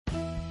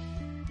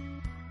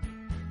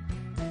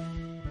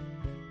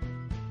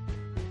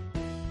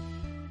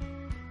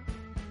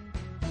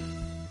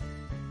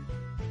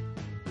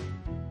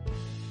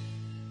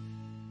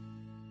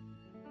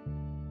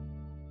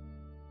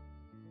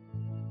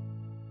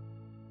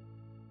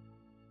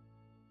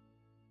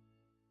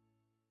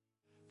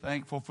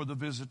Thankful for the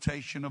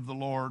visitation of the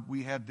Lord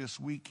we had this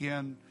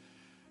weekend.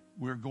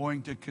 We're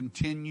going to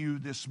continue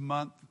this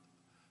month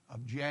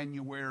of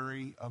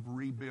January of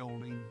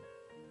rebuilding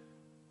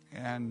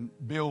and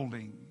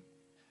building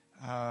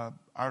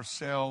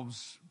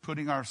ourselves,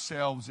 putting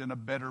ourselves in a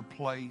better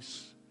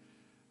place.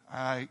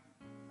 I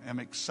am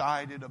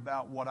excited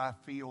about what I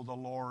feel the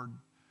Lord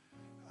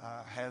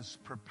has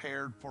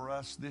prepared for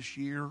us this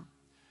year.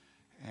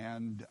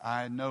 And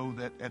I know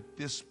that at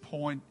this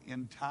point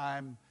in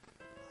time,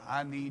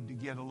 I need to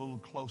get a little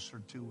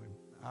closer to Him.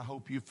 I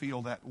hope you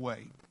feel that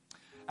way.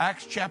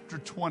 Acts chapter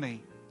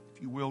 20,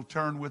 if you will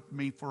turn with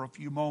me for a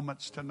few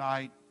moments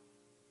tonight.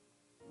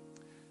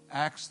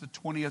 Acts the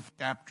 20th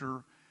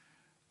chapter.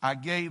 I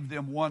gave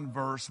them one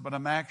verse, but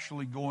I'm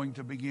actually going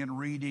to begin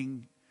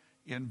reading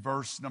in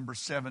verse number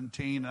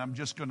 17. And I'm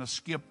just going to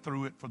skip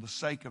through it for the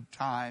sake of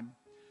time.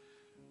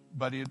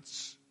 But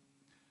it's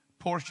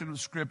a portion of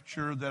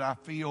Scripture that I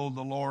feel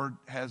the Lord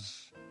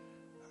has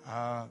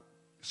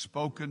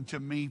spoken to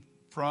me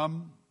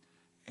from.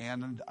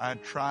 And I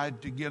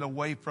tried to get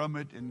away from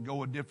it and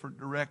go a different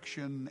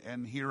direction.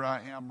 And here I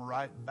am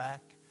right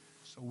back.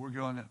 So we're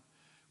going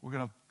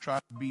to try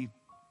to be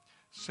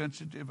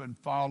sensitive and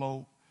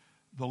follow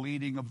the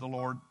leading of the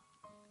Lord.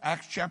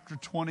 Acts chapter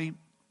 20,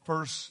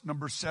 verse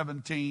number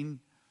 17.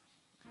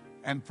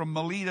 And from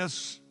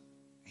Miletus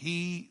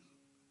he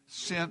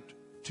sent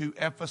to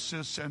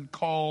Ephesus and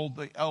called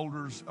the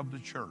elders of the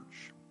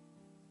church.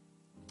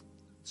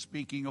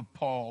 Speaking of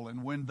Paul,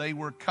 and when they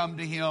were come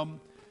to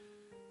him,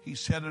 he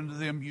said unto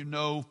them, you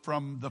know,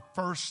 from the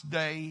first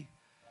day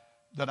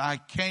that I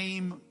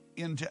came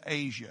into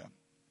Asia,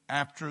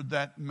 after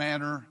that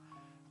manner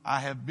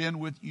I have been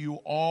with you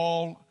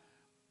all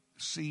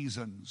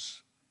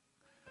seasons,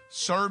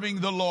 serving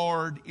the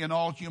Lord in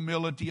all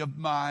humility of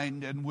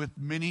mind and with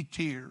many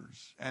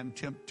tears and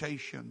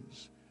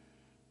temptations,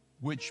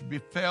 which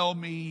befell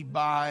me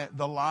by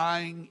the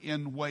lying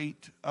in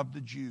wait of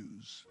the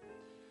Jews,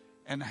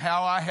 and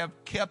how I have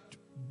kept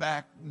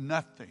back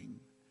nothing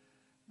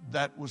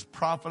that was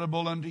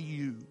profitable unto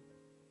you,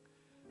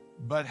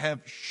 but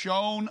have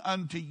shown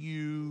unto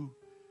you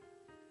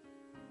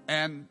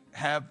and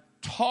have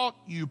taught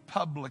you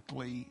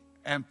publicly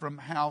and from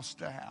house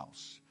to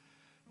house,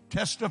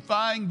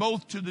 testifying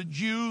both to the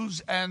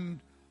Jews and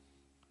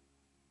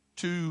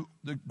to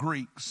the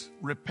Greeks,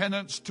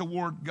 repentance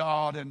toward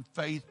God and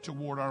faith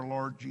toward our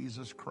Lord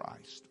Jesus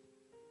Christ.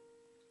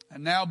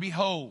 And now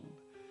behold,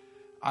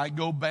 I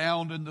go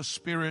bound in the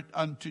Spirit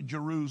unto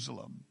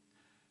Jerusalem,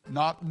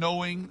 not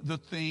knowing the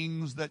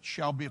things that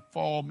shall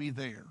befall me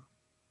there,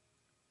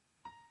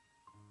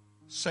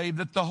 save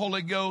that the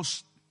Holy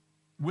Ghost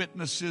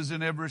witnesses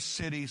in every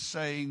city,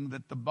 saying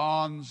that the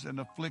bonds and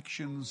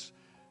afflictions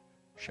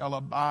shall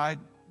abide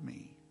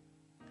me.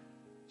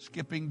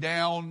 Skipping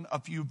down a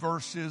few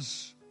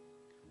verses,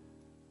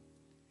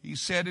 he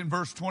said in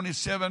verse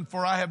 27,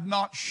 for I have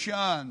not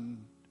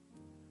shunned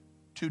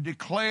to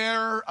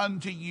declare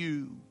unto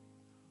you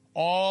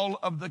all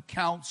of the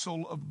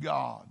counsel of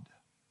God.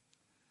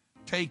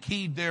 Take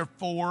heed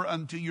therefore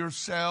unto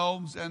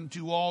yourselves and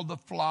to all the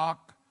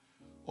flock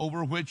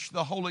over which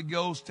the Holy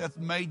Ghost hath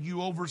made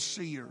you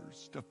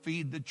overseers, to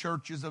feed the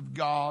churches of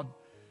God,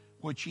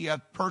 which he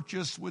hath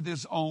purchased with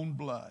his own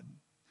blood.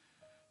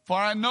 For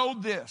I know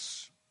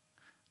this,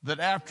 that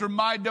after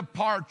my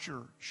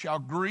departure shall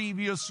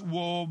grievous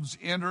wolves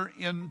enter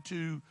in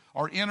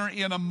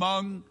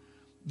among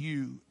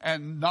you,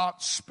 and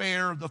not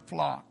spare the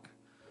flock.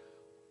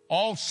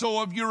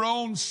 Also of your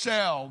own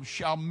selves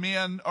shall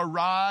men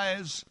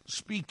arise,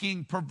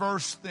 speaking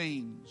perverse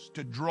things,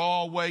 to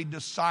draw away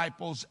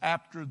disciples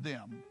after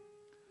them.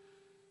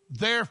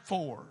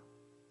 Therefore,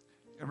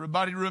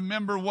 everybody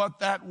remember what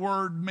that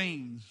word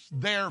means.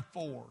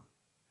 Therefore.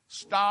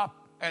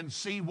 Stop and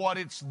see what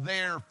it's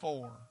there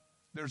for.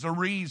 There's a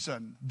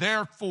reason.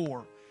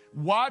 Therefore,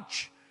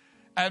 watch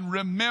and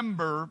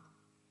remember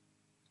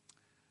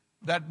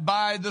that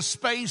by the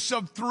space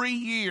of 3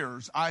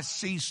 years I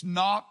cease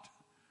not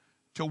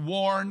to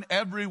warn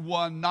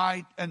everyone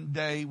night and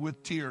day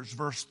with tears.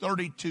 Verse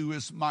 32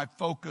 is my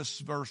focus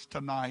verse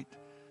tonight.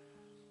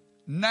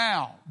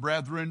 Now,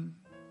 brethren,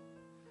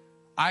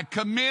 I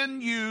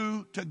commend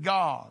you to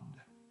God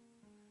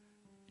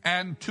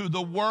and to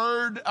the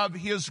word of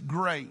his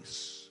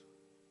grace,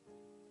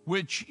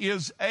 which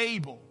is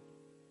able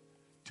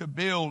to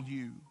build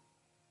you.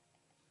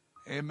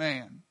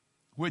 Amen.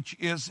 Which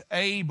is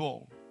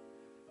able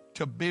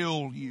to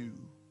build you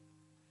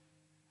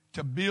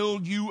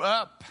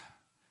up,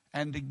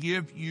 and to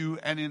give you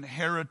an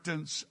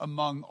inheritance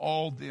among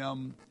all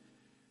them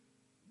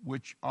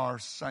which are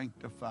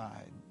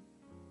sanctified.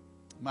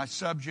 My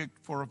subject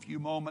for a few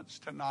moments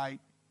tonight,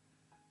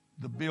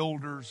 the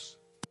builder's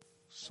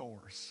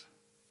source.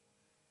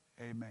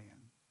 Amen.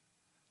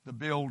 The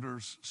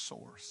builder's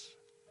source.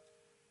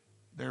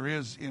 There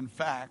is, in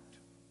fact,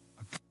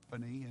 a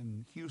company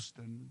in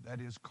Houston that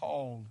is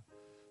called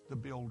the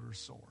builder's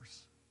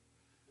source.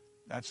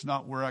 That's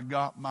not where I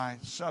got my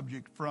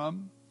subject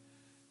from.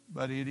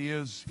 but it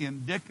is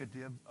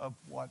indicative of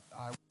what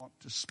I want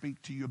to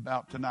speak to you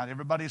about tonight.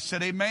 Everybody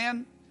said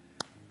amen.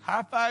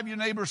 High five your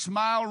neighbor,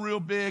 smile real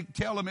big,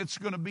 tell them it's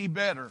going to be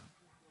better.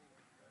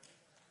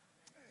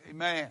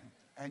 Amen.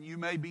 And you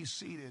may be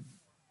seated.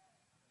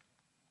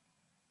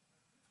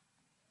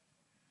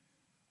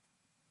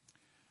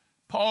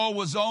 Paul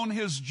was on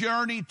his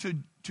journey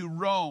to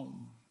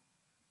Rome.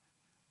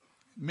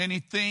 Many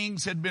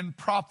things had been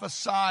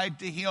prophesied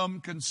to him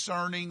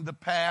concerning the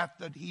path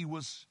that he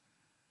was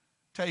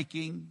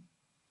taking.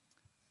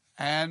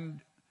 And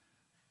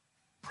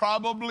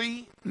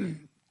probably,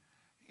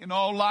 in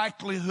all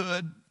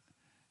likelihood,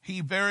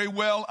 he very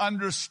well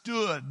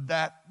understood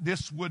that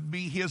this would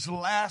be his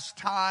last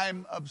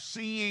time of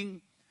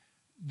seeing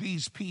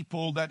these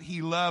people that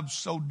he loved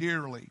so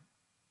dearly.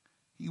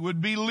 He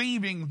would be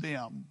leaving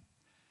them.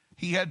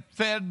 He had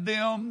fed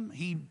them.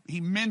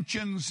 He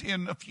mentions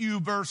in a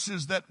few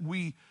verses that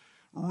we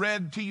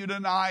read to you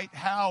tonight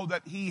how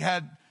that he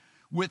had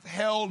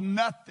withheld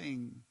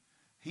nothing.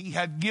 He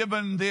had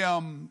given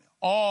them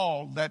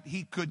all that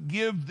he could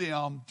give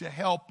them to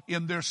help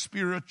in their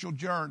spiritual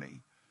journey.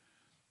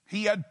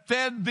 He had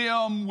fed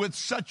them with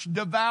such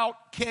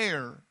devout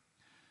care,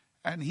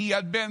 and he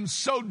had been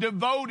so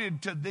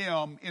devoted to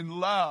them in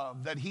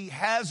love that he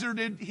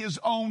hazarded his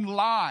own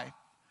life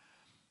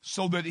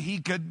so that he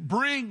could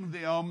bring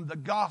them the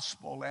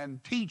gospel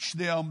and teach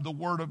them the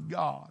word of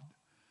God.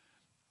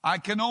 I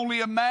can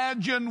only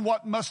imagine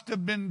what must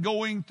have been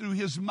going through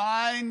his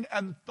mind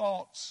and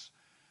thoughts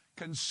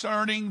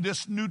concerning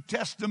this New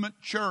Testament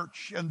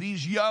church and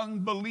these young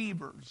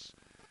believers,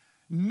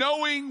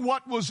 knowing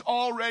what was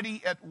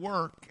already at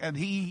work. And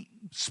he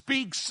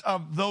speaks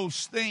of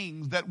those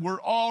things that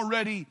were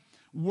already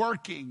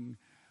working,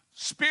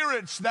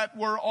 spirits that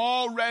were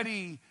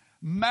already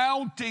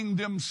mounting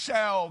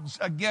themselves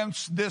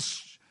against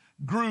this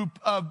group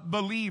of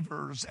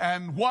believers,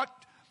 and what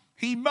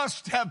he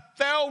must have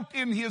felt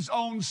in his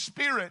own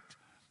spirit,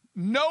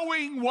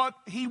 knowing what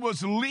he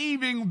was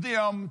leaving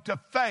them to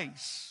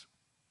face,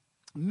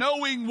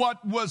 knowing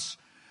what was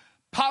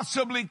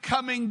possibly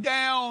coming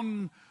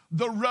down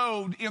the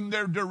road in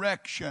their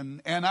direction.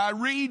 And I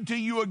read to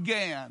you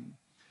again,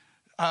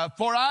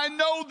 for I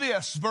know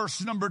this,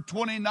 verse number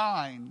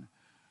 29,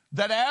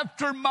 that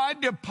after my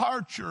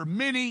departure,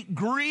 many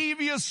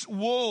grievous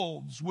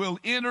wolves will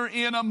enter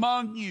in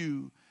among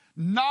you,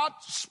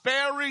 not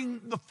sparing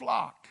the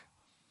flock.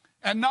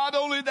 And not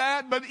only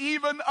that, but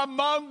even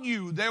among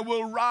you there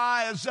will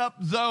rise up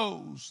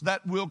those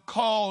that will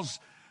cause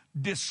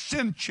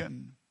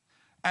dissension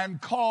and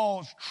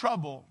cause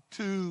trouble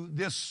to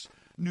this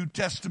New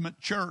Testament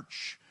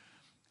church.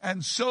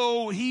 And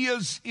so he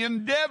is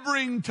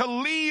endeavoring to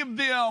leave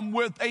them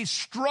with a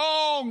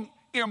strong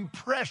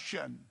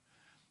impression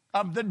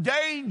of the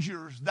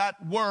dangers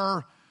that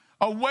were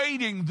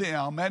awaiting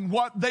them and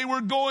what they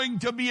were going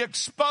to be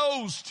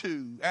exposed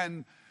to.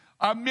 And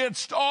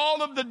amidst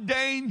all of the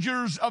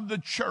dangers of the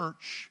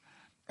church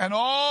and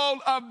all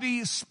of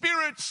the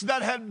spirits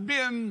that had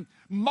been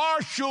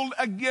marshaled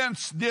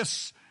against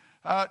this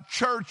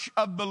church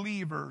of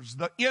believers,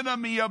 the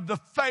enemy of the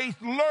faith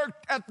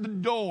lurked at the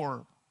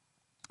door.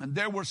 And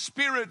there were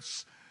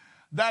spirits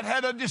that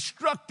had a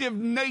destructive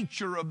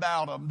nature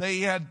about them. They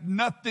had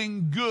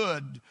nothing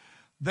good.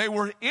 They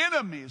were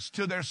enemies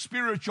to their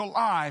spiritual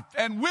life.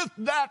 And with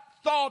that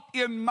thought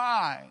in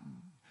mind,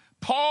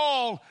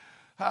 Paul,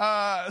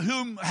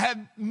 whom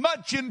had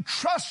much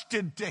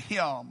entrusted to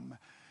him,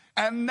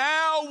 and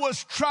now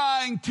was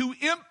trying to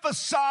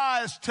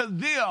emphasize to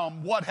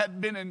them what had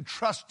been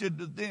entrusted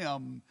to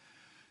them,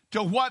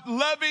 to what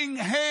loving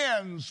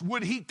hands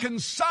would he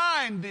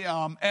consign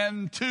them,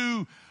 and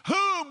to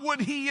whom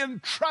would he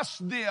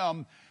entrust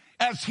them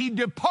as he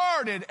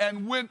departed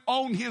and went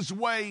on his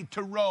way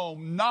to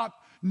Rome, not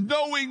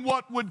knowing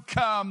what would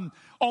come,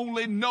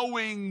 only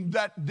knowing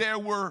that there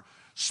were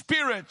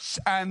spirits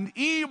and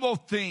evil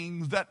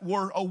things that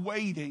were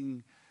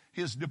awaiting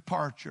his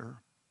departure.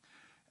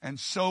 And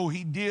so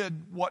he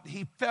did what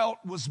he felt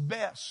was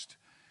best.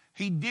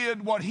 He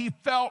did what he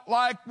felt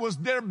like was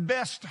their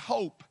best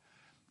hope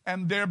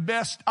and their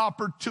best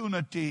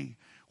opportunity.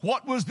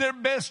 What was their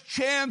best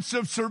chance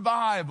of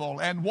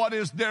survival, and what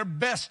is their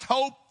best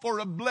hope for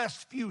a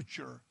blessed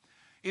future?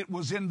 It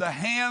was in the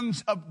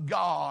hands of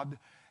God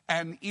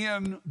and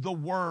in the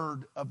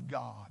Word of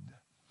God.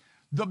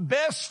 The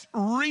best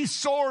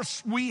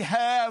resource we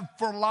have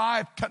for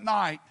life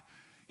tonight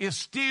is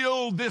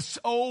still this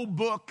old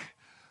book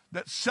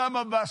that some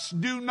of us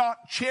do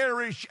not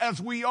cherish as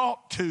we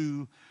ought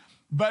to,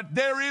 but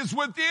there is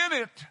within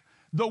it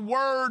the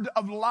word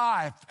of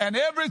life, and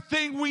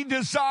everything we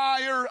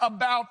desire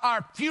about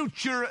our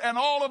future and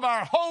all of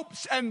our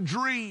hopes and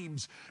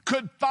dreams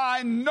could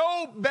find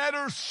no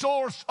better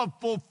source of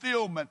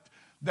fulfillment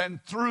than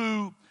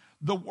through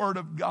the Word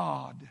of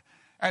God.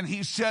 And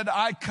he said,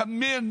 I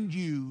commend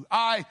you,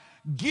 I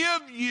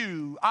give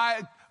you,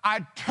 I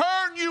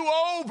turn you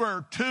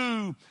over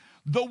to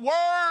the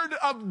Word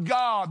of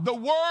God, the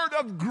Word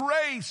of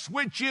grace,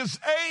 which is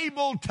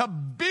able to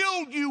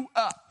build you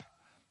up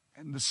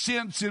And the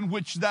sense in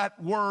which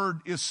that word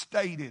is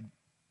stated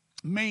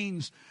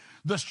means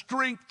the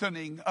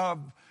strengthening of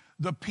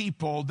the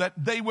people, that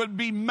they would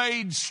be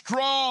made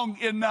strong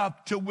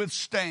enough to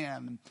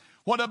withstand.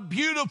 What a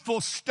beautiful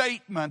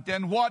statement,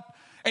 and what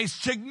a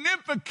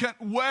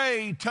significant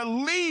way to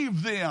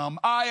leave them.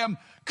 I am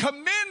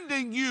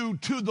commending you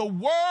to the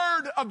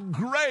word of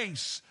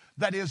grace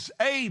that is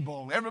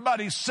able.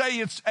 Everybody say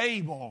it's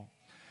able.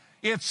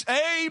 It's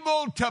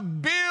able to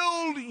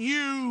build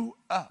you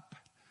up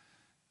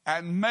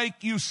and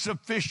make you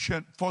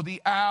sufficient for the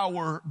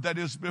hour that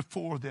is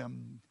before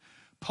them.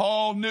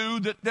 Paul knew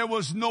that there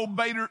was no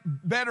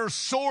better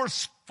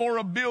source for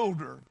a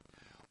builder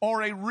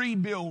or a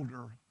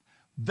rebuilder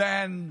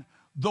than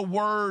the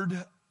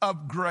word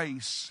of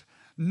grace.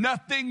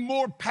 Nothing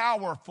more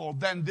powerful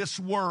than this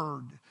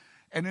word.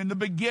 And in the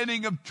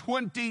beginning of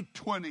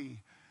 2020,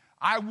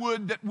 I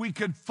would that we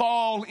could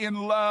fall in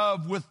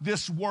love with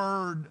this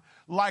word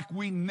like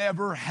we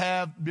never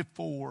have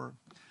before.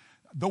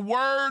 The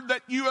word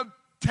that you have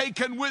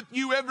taken with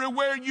you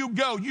everywhere you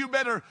go, you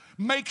better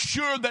make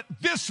sure that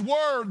this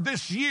word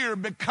this year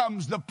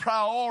becomes the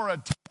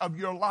priority of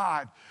your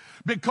life.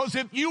 Because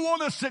if you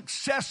want a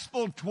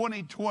successful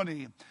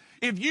 2020,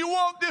 if you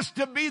want this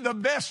to be the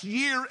best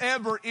year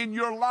ever in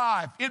your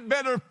life, it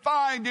better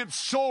find its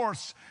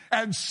source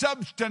and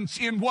substance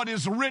in what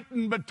is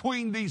written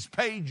between these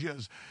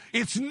pages.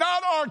 It's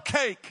not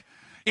archaic.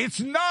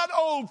 It's not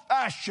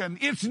old-fashioned.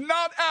 It's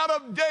not out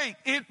of date.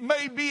 It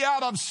may be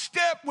out of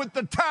step with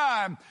the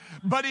time,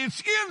 but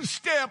it's in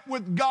step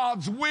with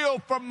God's will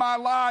for my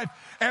life.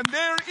 And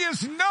there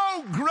is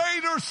no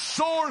greater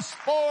source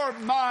for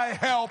my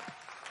help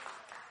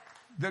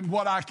than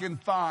what I can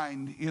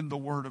find in the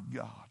Word of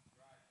God.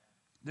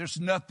 There's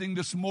nothing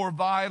that's more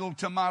vital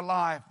to my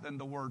life than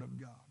the Word of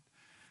God.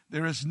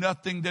 There is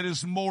nothing that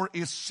is more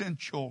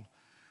essential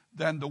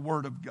than the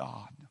Word of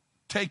God.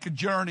 Take a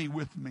journey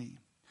with me.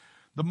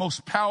 The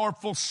most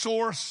powerful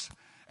source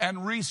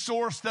and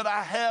resource that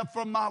I have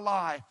from my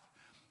life,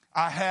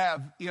 I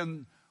have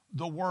in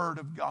the Word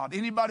of God.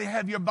 Anybody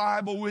have your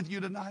Bible with you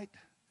tonight?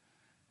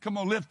 Come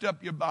on, lift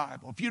up your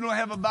Bible. If you don't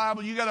have a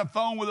Bible, you got a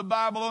phone with a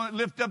Bible on it,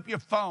 lift up your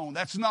phone.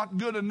 That's not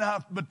good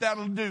enough, but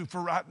that'll do for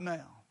right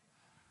now.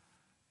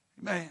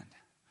 Man,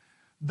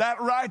 that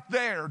right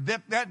there,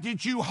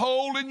 that you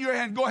hold in your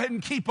hand, go ahead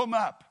and keep them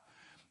up.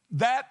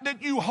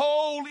 That you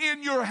hold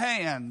in your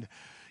hand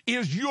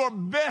is your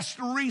best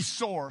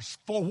resource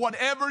for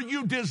whatever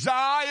you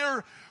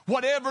desire,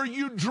 whatever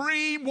you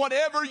dream,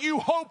 whatever you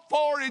hope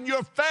for in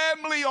your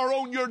family or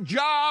on your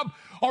job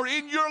or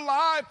in your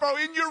life or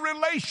in your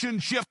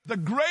relationship. The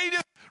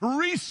greatest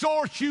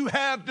resource you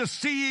have to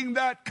seeing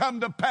that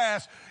come to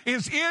pass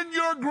is in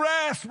your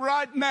grasp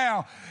right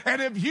now.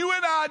 And if you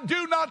and I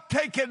do not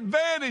take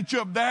advantage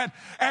of that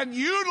and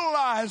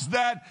utilize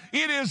that,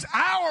 it is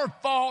our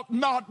fault,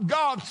 not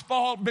God's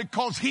fault,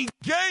 because He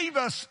gave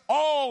us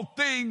all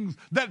things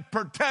that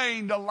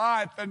pertain to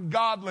life and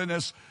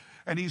godliness.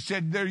 And He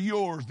said, they're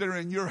yours. They're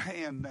in your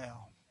hand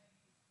now.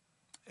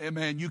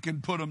 Amen. You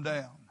can put them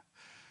down.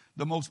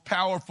 The most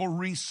powerful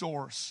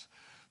resource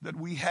that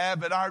we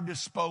have at our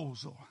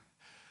disposal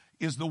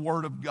is the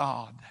Word of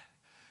God.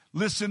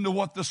 Listen to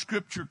what the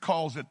Scripture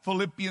calls it.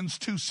 Philippians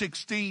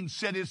 2:16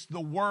 said it's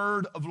the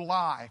Word of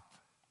life.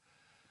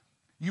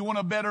 You want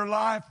a better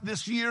life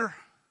this year?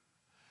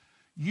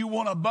 You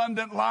want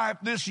abundant life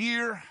this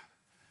year?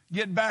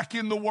 Get back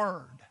in the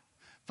Word.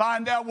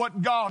 Find out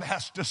what God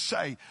has to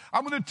say.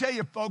 I'm going to tell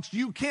you, folks,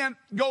 you can't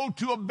go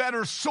to a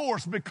better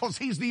source because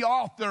He's the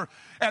author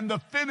and the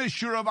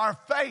finisher of our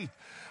faith.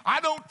 I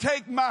don't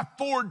take my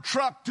Ford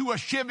truck to a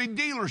Chevy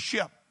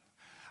dealership.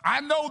 I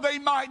know they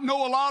might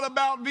know a lot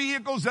about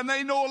vehicles and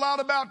they know a lot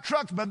about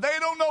trucks, but they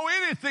don't know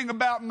anything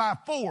about my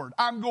Ford.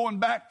 I'm going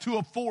back to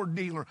a Ford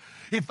dealer.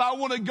 If I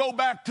want to go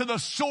back to the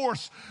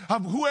source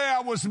of where I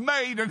was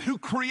made and who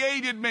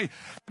created me,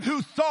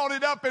 who thought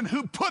it up and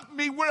who put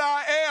me where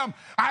I am,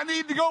 I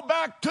need to go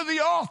back to the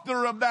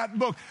author of that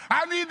book.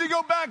 I need to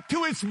go back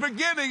to its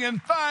beginning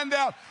and find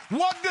out,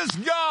 what does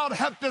God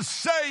have to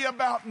say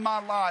about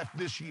my life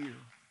this year?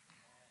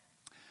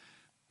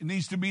 It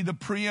needs to be the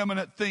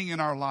preeminent thing in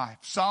our life.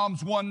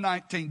 Psalms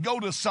 119. Go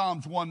to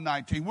Psalms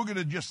 119. We're going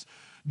to just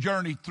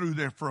journey through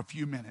there for a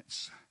few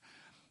minutes.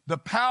 The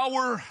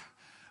power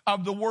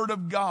of the Word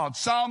of God.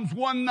 Psalms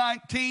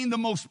 119, the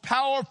most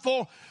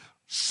powerful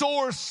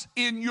source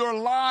in your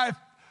life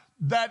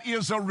that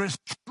is a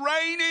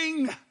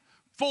restraining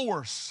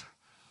force.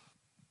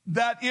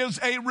 That is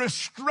a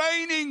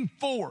restraining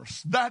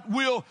force that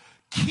will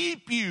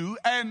keep you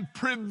and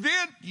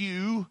prevent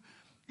you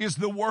is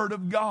the Word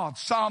of God.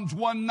 Psalms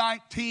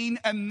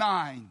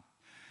 119:9.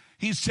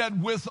 He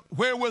said,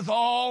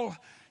 wherewithal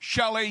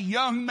shall a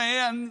young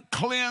man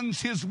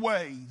cleanse his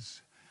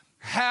ways?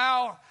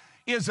 How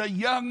is a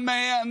young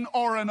man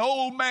or an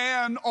old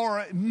man or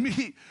a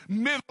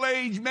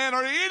middle-aged man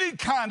or any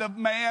kind of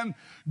man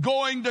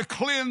going to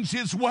cleanse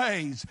his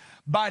ways?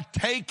 By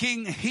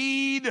taking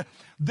heed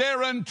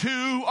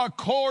thereunto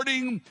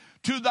according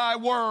to thy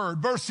word.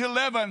 Verse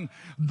 11,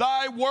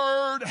 thy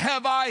word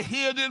have I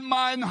hid in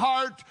mine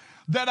heart,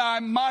 that I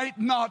might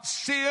not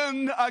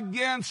sin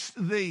against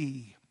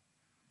thee.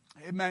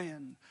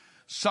 Amen.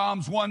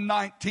 Psalms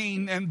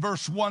 119 and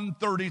verse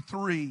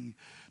 133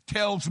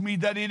 tells me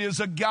that it is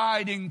a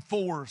guiding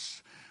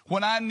force.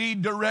 When I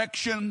need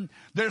direction,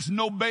 there's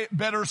no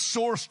better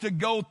source to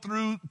go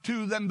through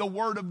to than the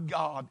Word of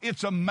God.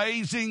 It's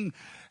amazing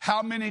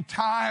how many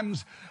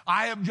times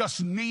I have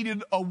just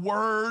needed a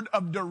word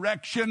of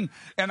direction,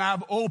 and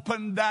I've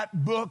opened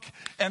that book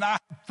and I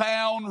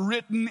found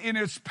written in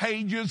its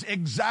pages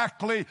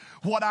exactly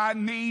what I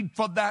need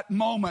for that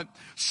moment.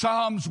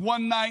 Psalms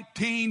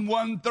 119,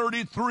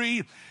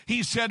 133,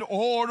 he said,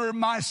 order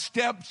my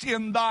steps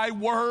in thy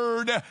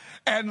word,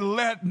 and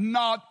let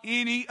not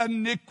any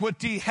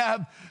iniquity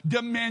have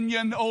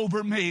dominion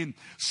over me.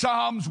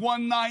 Psalms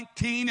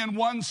 119 and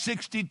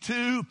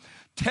 162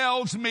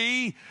 tells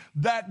me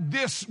that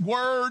this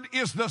word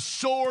is the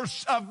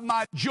source of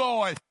my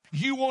joy.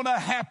 You want a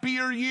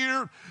happier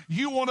year?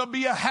 You want to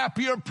be a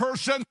happier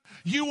person?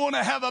 You want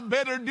to have a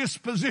better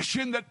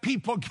disposition that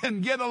people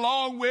can get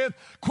along with?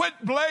 Quit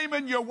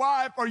blaming your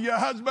wife or your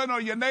husband or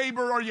your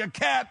neighbor or your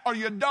cat or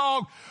your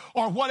dog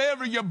or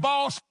whatever, your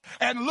boss,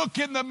 and look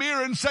in the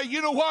mirror and say,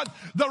 you know what?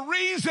 The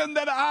reason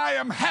that I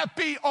am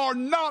happy or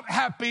not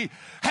happy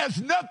has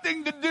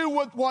nothing to do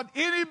with what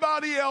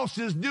anybody else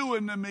is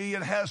doing to me.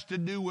 It has to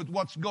do with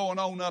what's going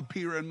on up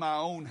here in my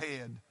own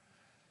head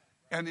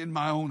and in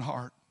my own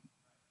heart.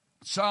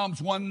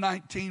 Psalms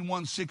 119,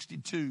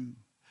 162.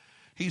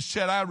 He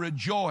said, I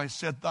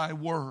rejoice at thy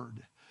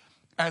word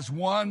as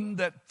one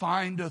that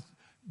findeth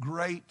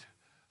great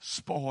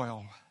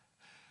spoil.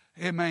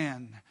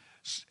 Amen.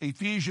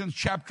 Ephesians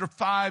chapter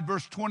 5,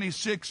 verse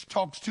 26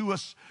 talks to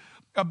us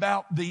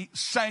about the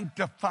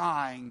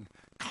sanctifying,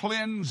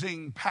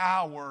 cleansing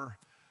power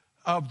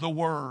of the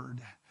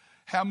word.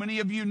 How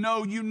many of you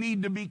know you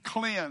need to be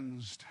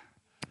cleansed?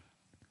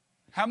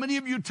 How many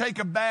of you take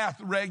a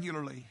bath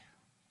regularly?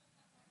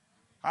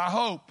 I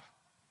hope.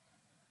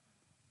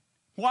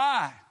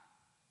 Why?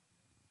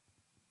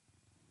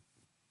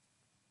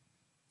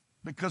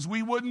 Because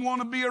we wouldn't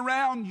want to be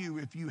around you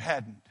if you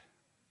hadn't.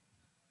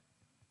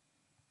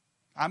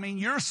 I mean,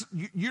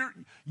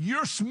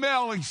 your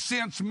smelling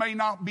sense may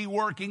not be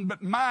working,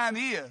 but mine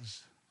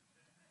is.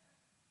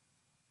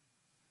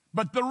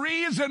 But the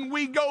reason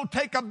we go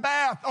take a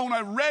bath on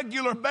a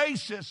regular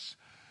basis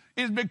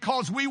is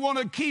because we want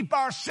to keep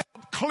ourselves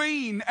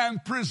clean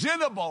and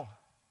presentable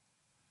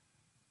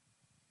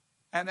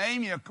and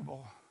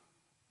amiable.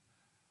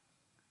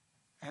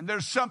 And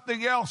there's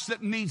something else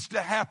that needs to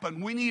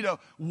happen. We need a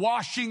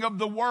washing of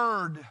the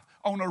word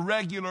on a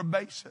regular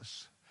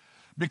basis.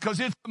 Because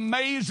it's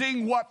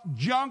amazing what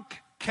junk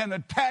can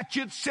attach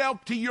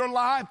itself to your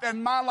life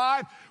and my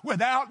life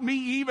without me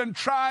even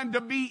trying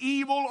to be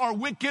evil or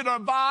wicked or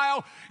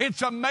vile.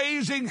 It's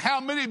amazing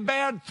how many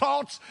bad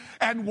thoughts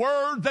and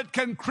words that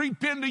can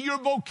creep into your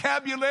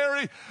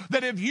vocabulary,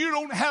 that if you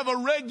don't have a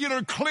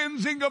regular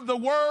cleansing of the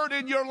word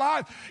in your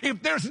life,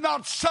 if there's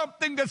not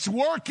something that's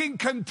working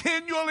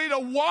continually to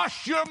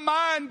wash your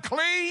mind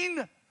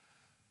clean,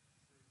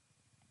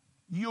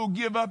 you'll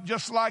give up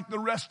just like the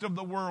rest of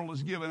the world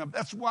is giving up.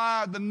 That's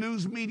why the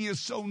news media is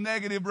so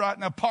negative right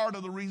now. Part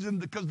of the reason,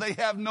 because they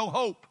have no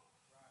hope.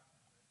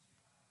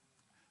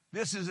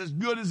 This is as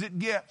good as it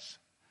gets.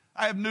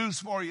 I have news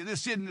for you.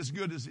 This isn't as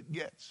good as it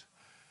gets.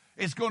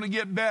 It's going to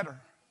get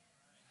better.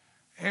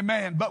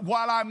 Amen. But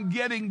while I'm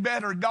getting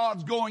better,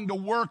 God's going to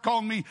work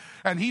on me,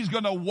 and He's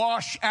going to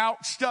wash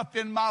out stuff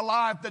in my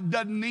life that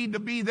doesn't need to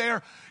be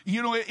there.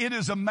 You know, it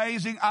is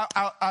amazing.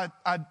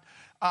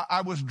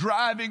 I was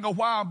driving a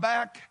while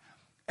back,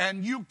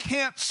 and you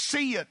can't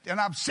see it.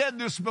 And I've said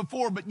this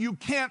before, but you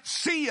can't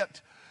see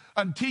it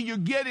until you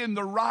get in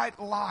the right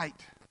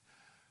light.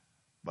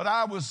 But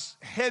I was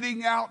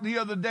heading out the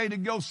other day to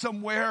go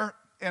somewhere,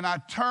 and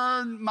I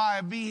turned my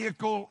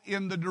vehicle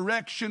in the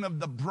direction of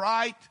the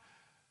bright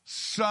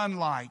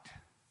sunlight.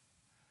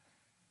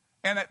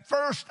 And at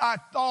first I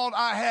thought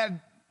I had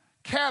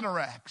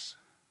cataracts.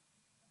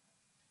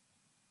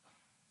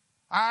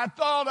 I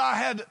thought I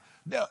had...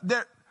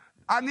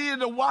 I needed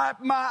to wipe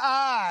my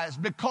eyes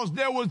because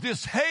there was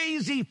this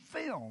hazy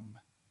film.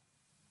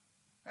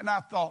 And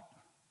I thought,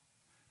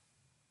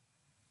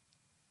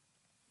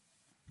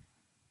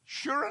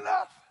 sure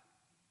enough.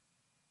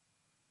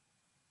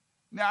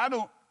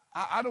 Now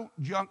I don't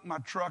junk my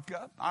truck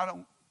up. I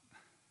don't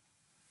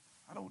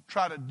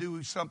try to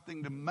do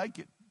something to make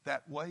it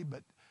that way,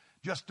 but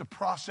just the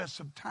process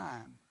of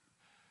time.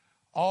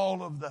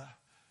 All of the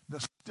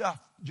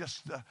stuff,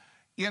 just the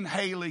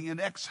inhaling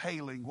and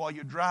exhaling while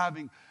you're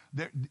driving.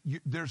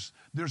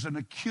 There's an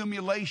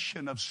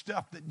accumulation of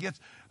stuff that gets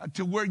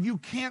to where you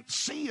can't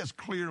see as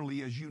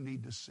clearly as you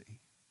need to see.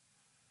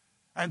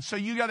 And so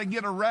you got to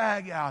get a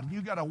rag out.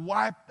 You got to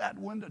wipe that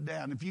window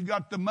down. If you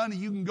got the money,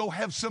 you can go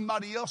have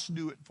somebody else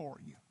do it for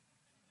you.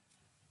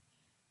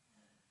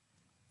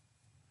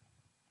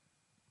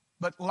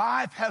 But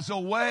life has a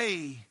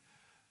way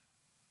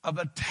of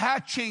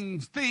attaching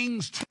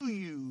things to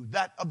you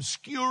that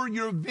obscure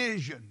your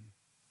vision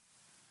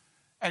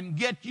and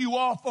get you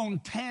off on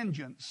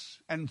tangents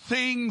and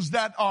things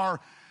that are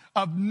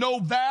of no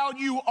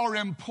value or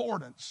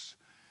importance.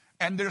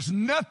 And there's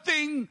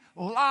nothing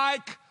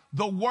like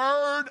the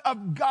Word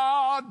of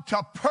God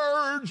to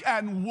purge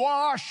and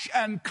wash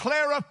and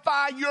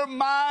clarify your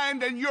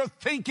mind and your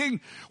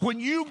thinking. When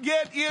you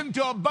get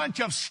into a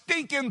bunch of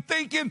stinking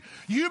thinking,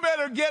 you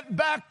better get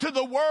back to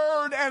the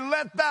Word and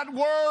let that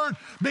Word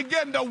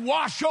begin to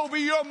wash over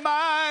your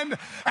mind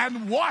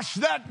and wash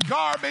that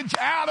garbage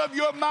out of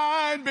your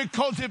mind,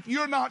 because if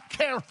you're not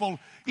careful,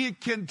 it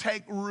can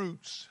take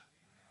roots.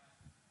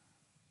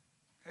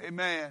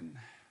 Amen.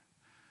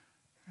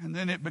 And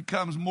then it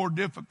becomes more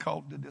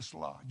difficult to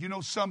dislodge. You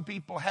know, some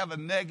people have a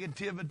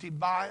negativity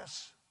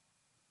bias.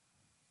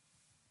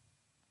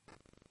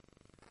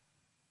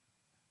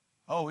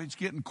 Oh, it's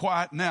getting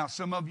quiet now.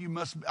 Some of you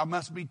I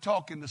must be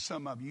talking to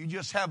some of you. You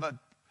just have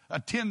a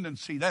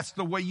tendency. That's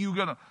the way you're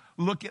going to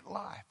look at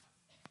life.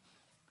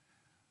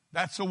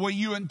 That's the way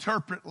you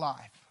interpret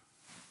life.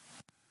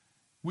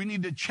 We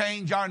need to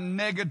change our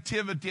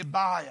negativity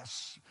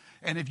bias.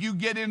 And if you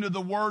get into the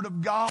Word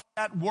of God,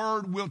 that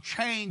Word will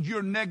change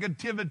your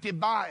negativity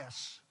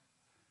bias.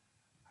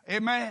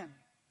 Amen.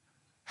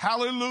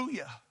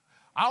 Hallelujah.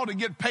 I ought to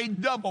get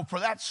paid double for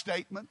that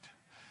statement.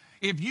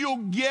 If you'll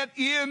get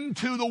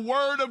into the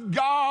Word of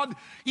God,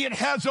 it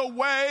has a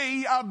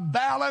way of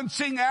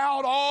balancing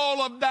out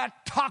all of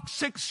that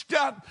toxic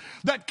stuff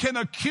that can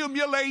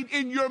accumulate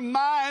in your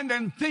mind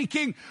and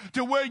thinking,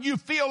 to where you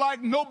feel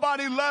like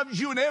nobody loves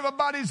you and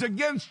everybody's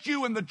against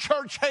you and the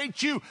church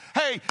hates you.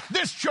 Hey,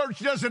 this church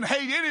doesn't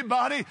hate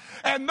anybody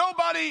and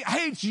nobody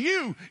hates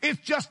you.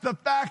 It's just the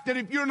fact that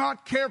if you're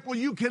not careful,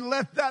 you can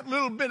let that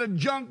little bit of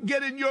junk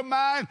get in your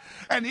mind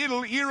and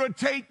it'll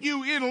irritate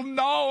you, it'll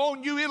gnaw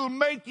on you, it'll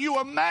make you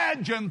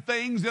imagine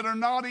things that are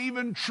not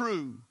even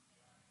true.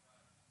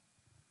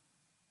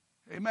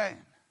 Amen.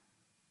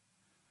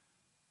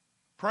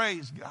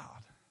 Praise God.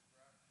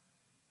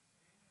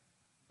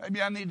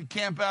 Maybe I need to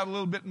camp out a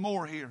little bit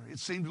more here. It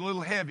seems a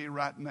little heavy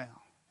right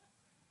now.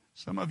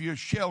 Some of you are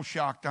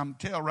shell-shocked, I'm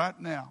telling right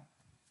now.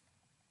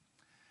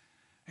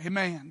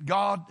 Amen.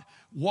 God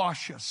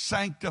wash us,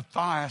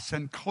 sanctify us,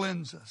 and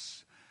cleanse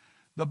us.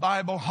 The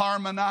Bible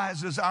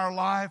harmonizes our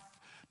life.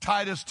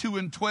 Titus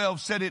 2:12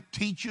 said it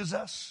teaches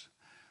us.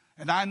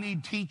 And I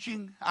need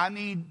teaching. I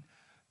need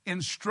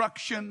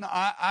instruction.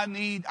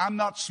 I'm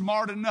not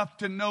smart enough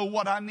to know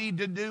what I need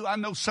to do. I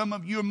know some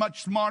of you are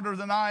much smarter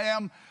than I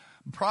am.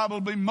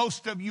 Probably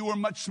most of you are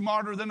much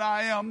smarter than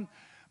I am.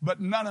 But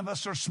none of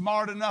us are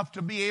smart enough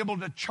to be able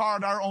to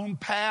chart our own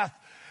path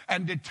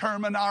and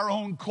determine our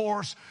own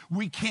course.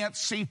 We can't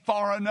see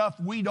far enough.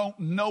 We don't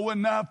know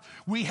enough.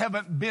 We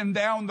haven't been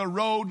down the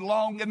road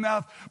long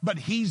enough, but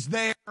He's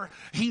there.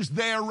 He's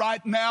there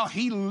right now.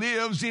 He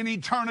lives in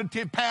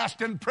eternity,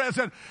 past and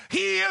present.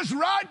 He is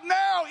right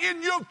now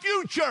in your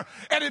future.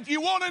 And if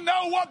you want to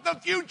know what the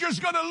future's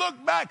going to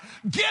look back,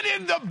 get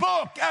in the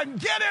book and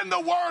get in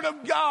the Word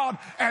of God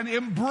and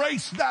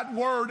embrace that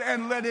Word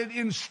and let it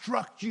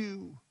instruct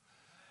you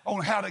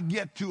on how to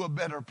get to a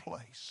better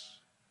place.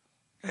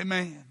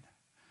 Amen.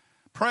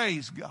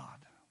 Praise God.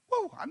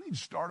 Whoa, I need to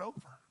start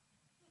over.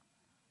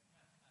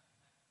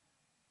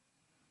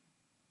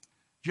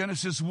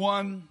 Genesis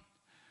 1,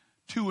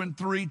 2, and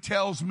 3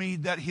 tells me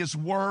that His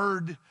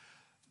Word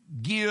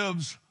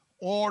gives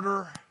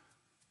order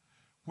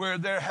where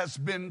there has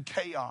been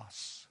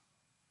chaos.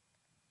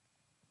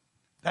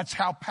 That's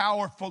how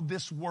powerful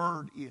this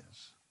Word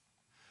is.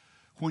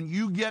 When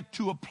you get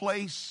to a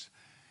place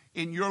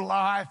in your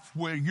life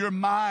where your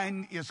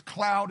mind is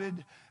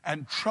clouded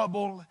and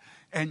troubled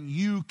and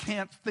you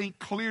can't think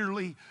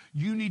clearly,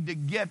 you need to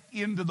get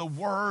into the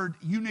Word.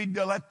 You need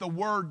to let the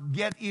Word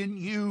get in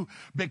you,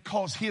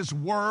 because His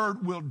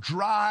Word will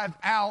drive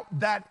out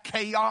that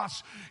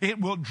chaos. It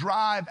will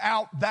drive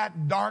out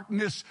that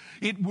darkness.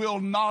 It will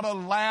not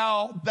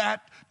allow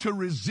that to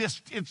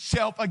resist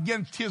itself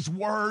against His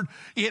Word.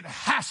 It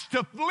has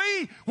to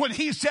flee. When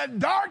He said,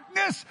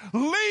 darkness,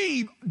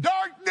 leave,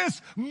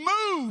 darkness,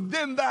 move,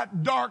 then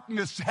that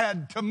darkness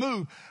had to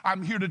move.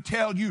 I'm here to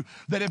tell you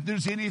that if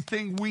there's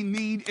anything we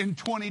need in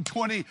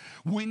 2020,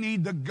 we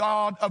need the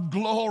God of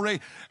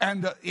glory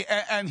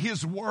and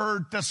His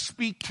Word to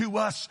speak to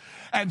us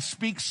and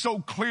speak so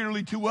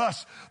clearly to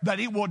us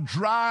that it will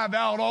drive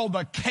out all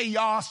the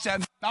chaos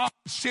and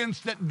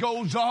nonsense that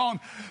goes on,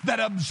 that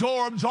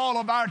absorbs all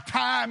of our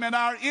time and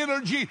our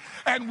energy,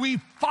 and we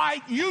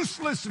fight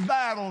useless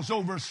battles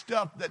over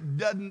stuff that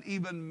doesn't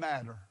even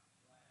matter.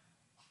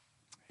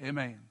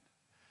 Amen.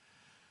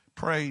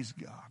 Praise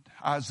God.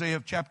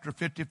 Isaiah chapter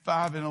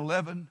 55 and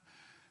 11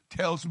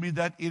 tells me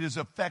that it is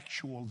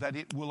effectual, that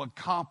it will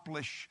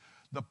accomplish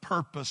the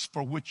purpose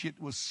for which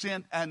it was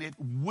sent, and it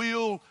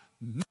will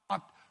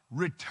not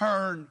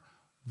return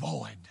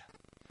void.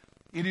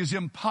 It is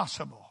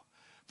impossible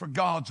for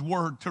God's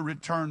Word to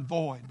return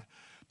void.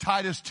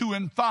 Titus 2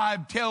 and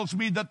 5 tells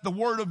me that the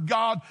Word of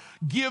God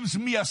gives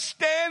me a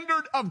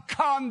standard of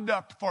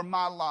conduct for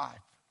my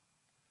life.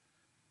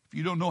 If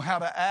you don't know how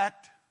to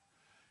act,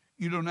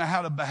 you don't know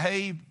how to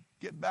behave,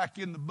 get back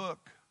in the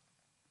book.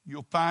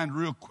 You'll find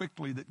real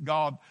quickly that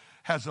God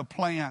has a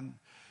plan.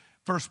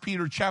 1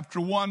 Peter chapter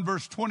 1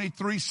 verse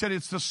 23 said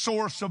it's the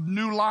source of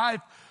new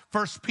life.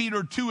 1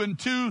 Peter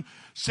 2:2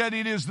 said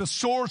it is the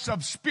source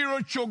of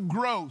spiritual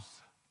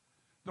growth.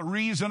 The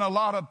reason a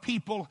lot of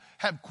people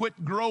have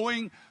quit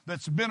growing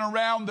that's been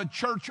around the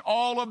church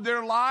all of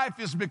their life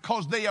is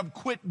because they have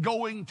quit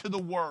going to the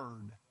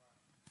Word.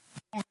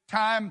 The only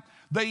time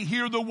they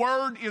hear the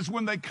Word is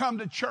when they come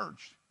to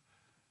church.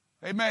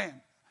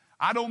 Amen.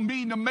 I don't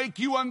mean to make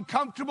you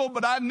uncomfortable,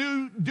 but I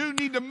do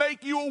need to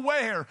make you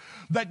aware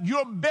that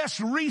your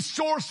best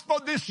resource for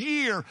this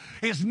year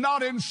is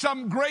not in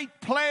some great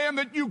plan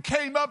that you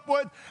came up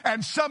with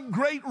and some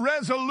great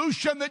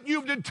resolution that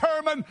you've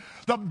determined.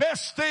 The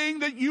best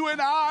thing that you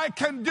and I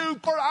can do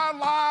for our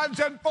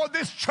lives and for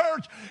this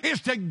church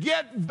is to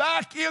get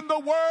back in the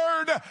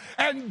Word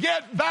and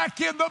get back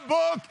in the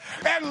book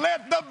and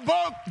let the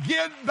book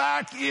get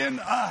back in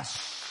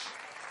us.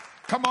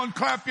 Come on,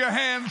 clap your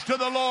hands to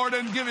the Lord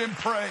and give Him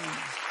praise.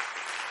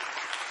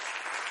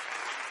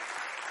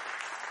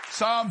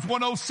 Psalms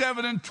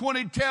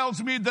 107:20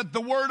 tells me that the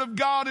Word of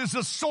God is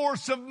the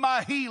source of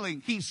my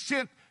healing. He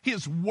sent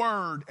His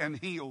Word and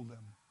healed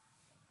them.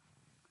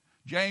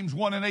 James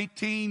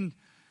 1:18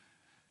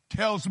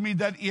 tells me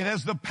that it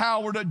has the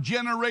power to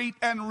generate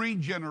and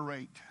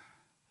regenerate.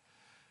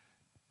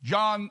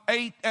 John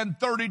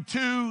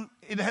 8:32,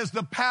 it has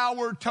the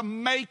power to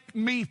make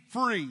me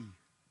free.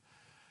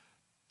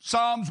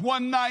 Psalms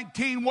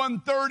 119,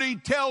 130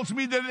 tells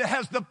me that it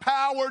has the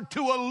power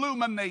to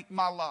illuminate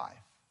my life.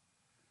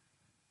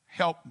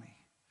 Help me.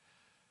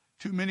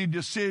 Too many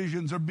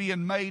decisions are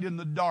being made in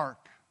the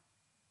dark.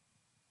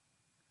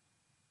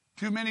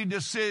 Too many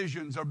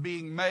decisions are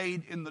being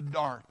made in the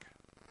dark,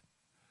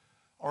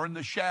 or in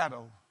the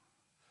shadow,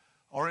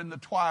 or in the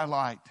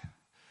twilight,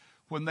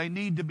 when they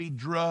need to be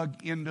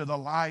drugged into the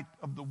light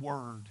of the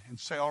Word and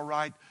say, all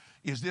right,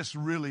 is this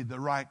really the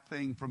right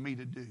thing for me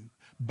to do?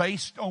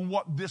 Based on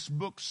what this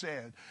book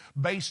said,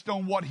 based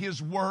on what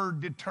His Word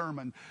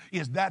determined.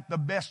 Is that the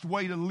best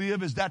way to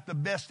live? Is that the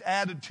best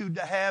attitude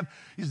to have?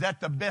 Is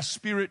that the best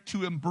spirit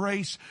to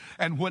embrace?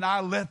 And when I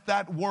let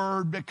that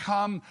Word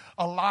become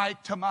a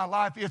light to my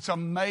life, it's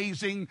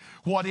amazing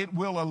what it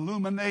will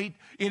illuminate.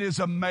 It is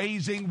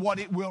amazing what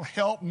it will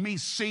help me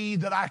see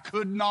that I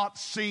could not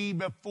see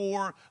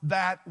before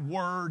that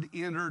Word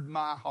entered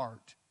my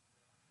heart.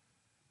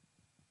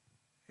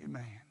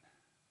 Amen.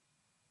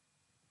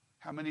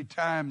 How many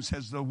times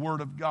has the Word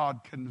of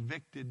God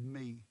convicted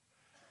me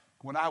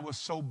when I was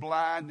so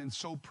blind and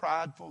so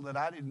prideful that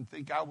I didn't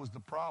think I was the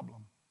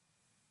problem?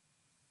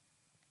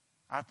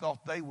 I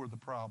thought they were the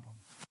problem.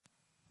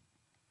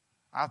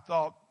 I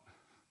thought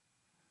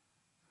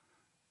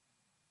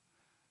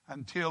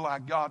until I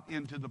got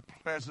into the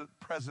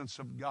presence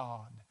of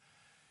God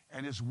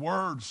and His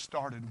Word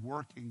started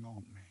working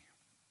on me.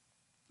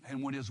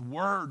 And when His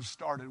Word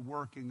started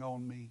working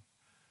on me,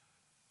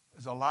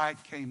 as a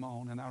light came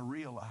on and I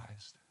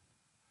realized,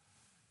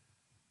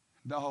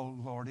 no,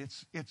 Lord,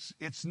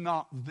 it's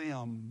not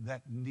them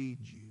that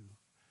need you.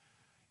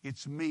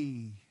 It's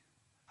me.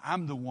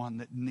 I'm the one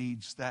that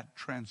needs that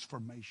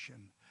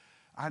transformation.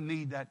 I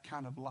need that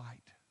kind of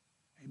light.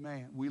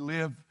 Amen. We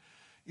live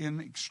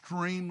in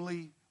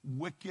extremely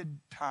wicked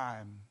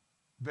time,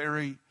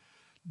 very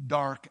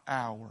dark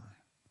hour.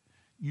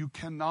 You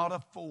cannot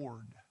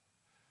afford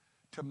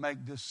to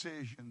make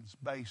decisions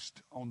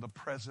based on the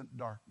present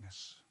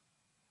darkness.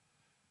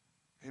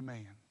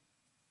 Amen.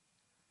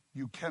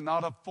 You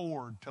cannot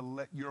afford to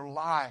let your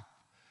life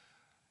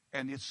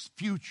and its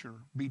future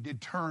be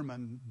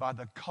determined by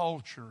the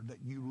culture that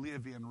you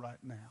live in right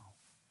now.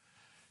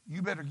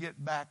 You better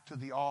get back to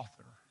the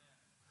author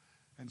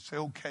and say,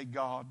 okay,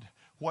 God,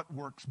 what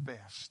works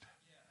best?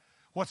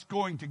 What's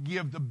going to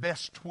give the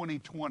best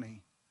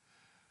 2020?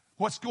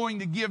 What's going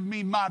to give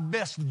me my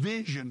best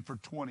vision for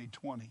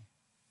 2020?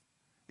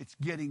 It's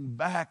getting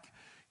back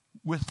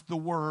with the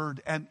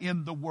Word and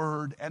in the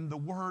Word and the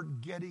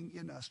Word getting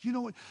in us. You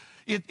know,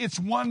 it's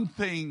one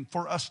thing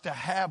for us to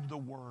have the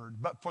Word,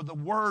 but for the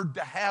Word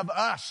to have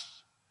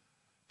us,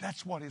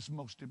 that's what is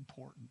most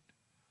important.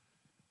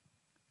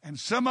 And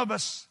some of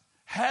us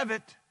have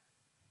it.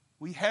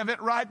 We have it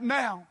right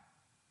now.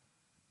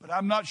 But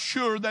I'm not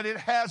sure that it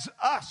has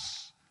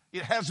us.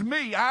 It has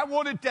me. I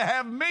want it to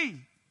have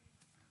me.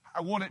 I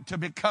want it to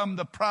become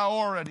the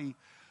priority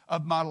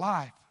of my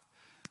life.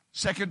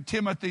 2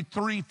 Timothy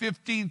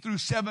 3:15 through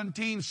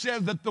 17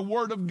 says that the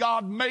Word of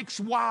God makes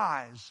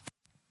wise.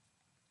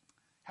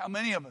 How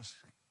many of us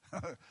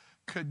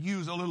could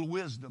use a little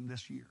wisdom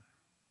this year?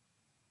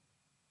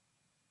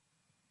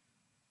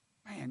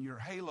 Man, your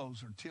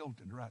halos are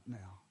tilted right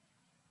now.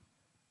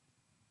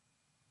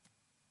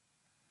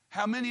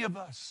 How many of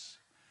us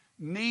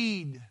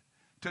need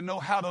to know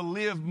how to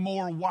live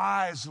more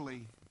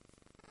wisely?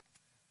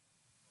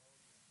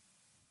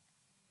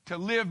 To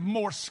live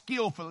more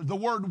skillfully. The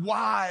word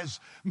wise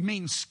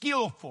means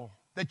skillful,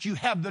 that you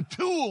have the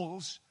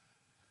tools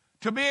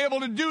to be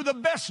able to do the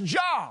best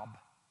job.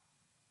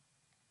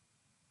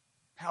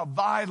 how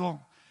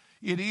vital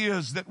it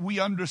is that we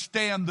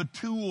understand the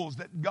tools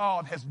that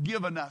God has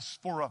given us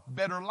for a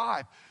better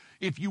life.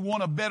 If you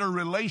want a better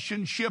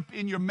relationship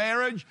in your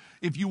marriage,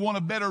 if you want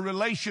a better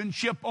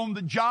relationship on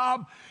the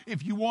job,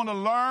 if you want to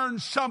learn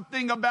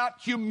something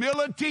about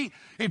humility,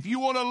 if you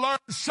want to learn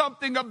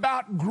something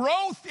about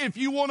growth, if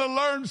you want to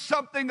learn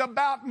something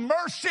about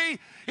mercy,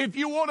 if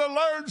you want to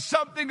learn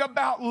something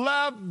about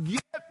love,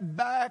 get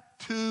back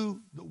to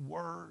the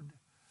Word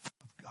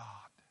of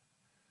God.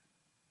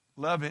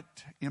 Love it,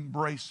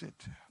 embrace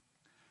it.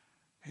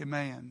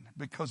 Amen.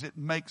 Because it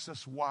makes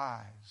us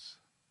wise.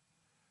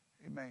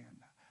 Amen.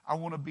 I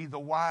want to be the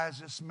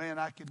wisest man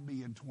I can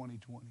be in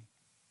 2020.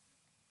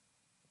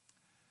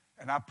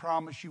 And I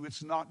promise you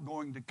it's not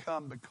going to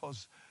come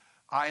because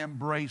I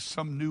embrace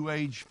some new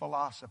age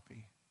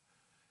philosophy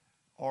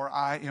or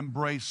I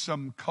embrace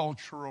some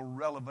cultural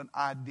relevant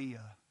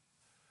idea.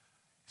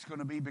 It's going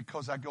to be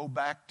because I go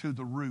back to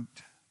the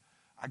root.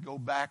 I go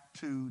back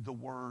to the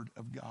Word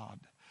of God.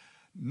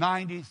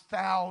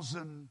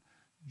 90,000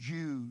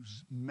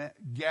 Jews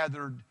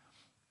gathered.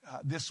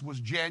 This was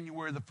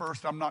January the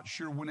 1st. I'm not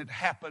sure when it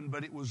happened,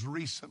 but it was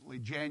recently.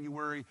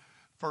 January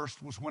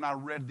 1st was when I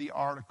read the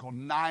article.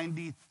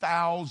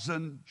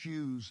 90,000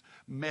 Jews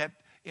met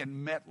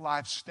in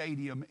MetLife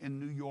Stadium in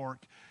New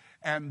York.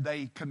 And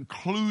they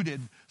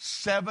concluded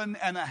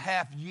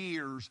 7.5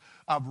 years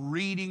of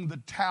reading the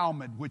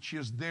Talmud, which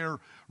is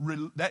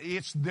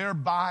it's their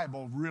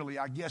Bible, really.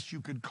 I guess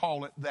you could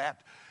call it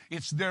that.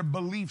 It's their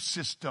belief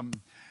system.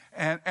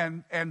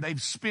 And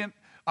they've spent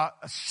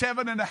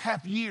 7.5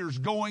 years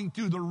going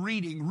through the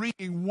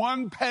reading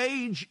one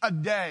page a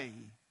day.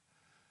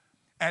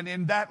 And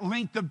in that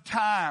length of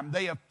time,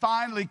 they have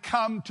finally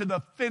come to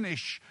the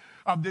finish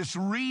of this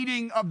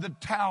reading of the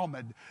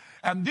Talmud.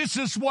 And this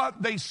is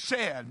what they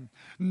said.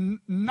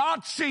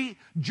 Nazi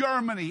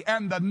Germany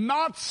and the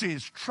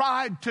Nazis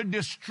tried to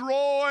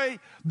destroy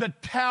the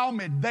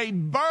Talmud. They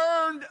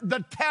burned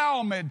the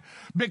Talmud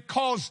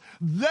because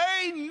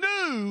they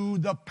knew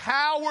the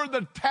power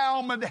the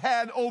Talmud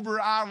had over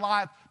our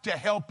life to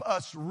help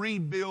us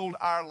rebuild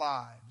our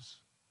lives.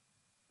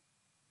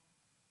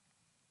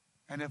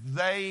 And if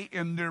they,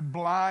 in their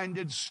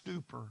blinded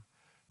stupor,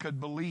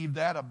 could believe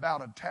that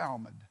about a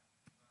Talmud,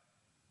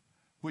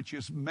 which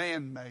is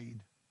man-made,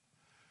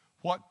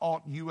 what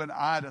ought you and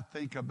I to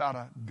think about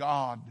a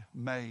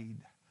God-made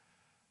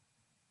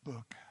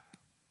book?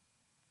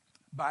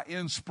 By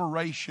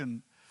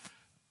inspiration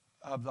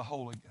of the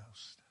Holy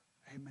Ghost.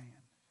 Amen.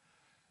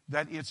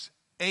 That it's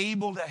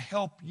able to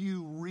help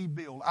you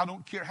rebuild. I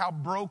don't care how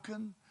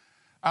broken,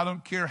 I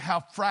don't care how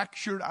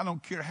fractured, I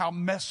don't care how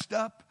messed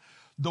up.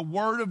 The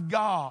Word of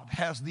God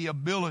has the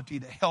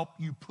ability to help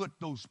you put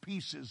those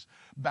pieces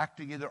back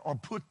together or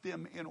put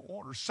them in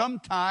order.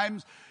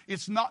 Sometimes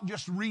it's not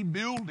just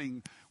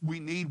rebuilding we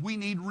need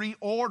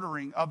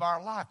reordering of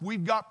our life.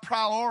 We've got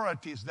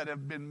priorities that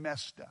have been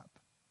messed up.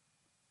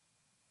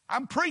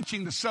 I'm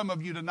preaching to some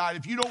of you tonight.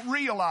 If you don't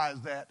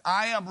realize that,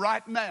 I am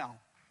right now.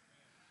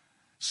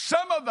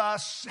 Some of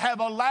us have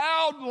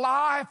allowed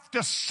life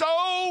to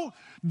so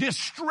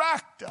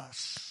distract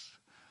us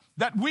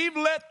that we've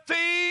let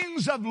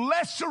things of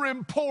lesser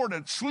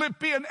importance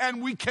slip in,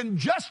 and we can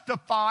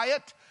justify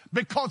it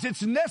because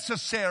it's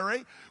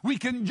necessary. We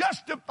can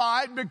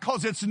justify it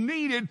because it's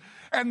needed.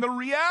 And the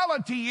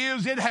reality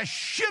is it has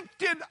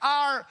shifted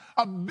our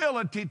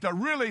ability to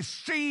really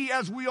see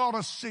as we ought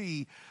to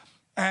see.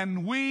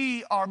 And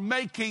we are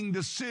making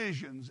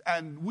decisions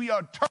and we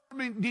are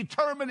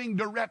determining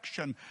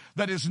direction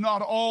that is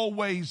not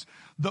always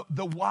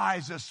the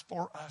wisest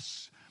for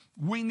us.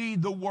 We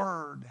need the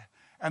Word.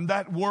 And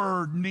that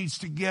Word needs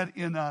to get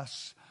in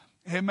us.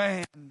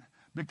 Amen.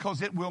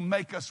 Because it will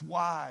make us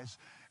wise.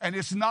 And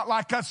it's not,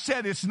 like I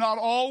said, it's not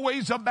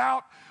always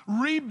about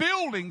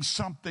rebuilding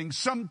something.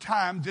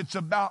 Sometimes it's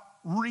about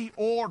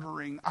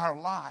reordering our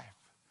life.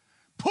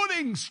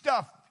 Putting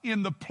stuff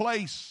in the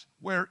place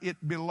where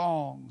it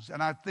belongs.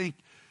 And I think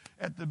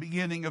at the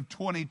beginning of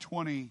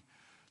 2020,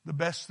 the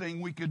best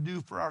thing we could do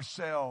for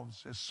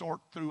ourselves is sort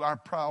through our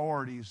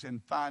priorities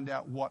and find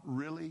out what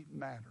really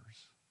matters.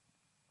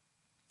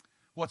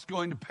 What's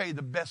going to pay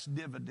the best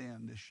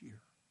dividend this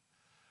year?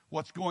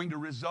 What's going to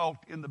result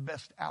in the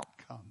best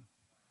outcome?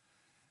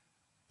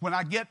 When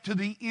I get to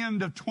the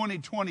end of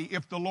 2020,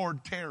 if the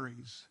Lord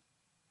tarries,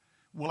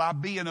 will I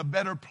be in a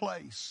better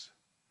place?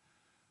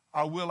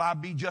 Or will I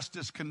be just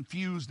as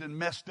confused and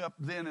messed up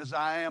then as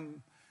I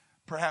am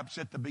perhaps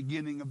at the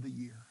beginning of the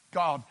year?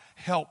 God,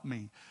 help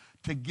me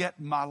to get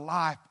my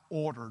life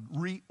ordered.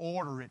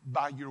 Reorder it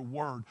by your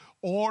Word.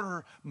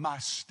 Order my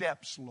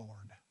steps,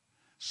 Lord,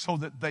 so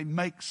that they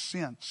make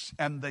sense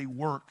and they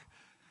work.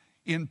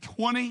 In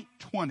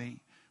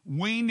 2020,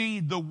 we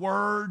need the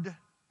Word.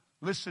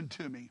 Listen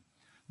to me.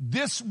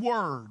 This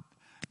Word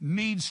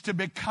needs to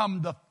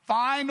become the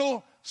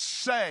final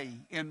say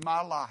in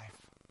my life.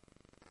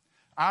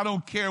 I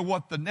don't care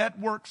what the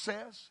network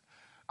says.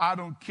 I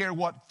don't care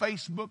what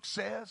Facebook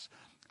says.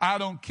 I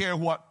don't care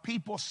what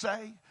people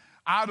say.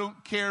 I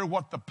don't care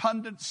what the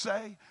pundits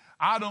say.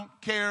 I don't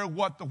care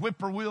what the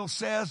whippoorwill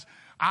says.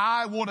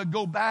 I want to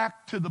go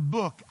back to the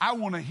book. I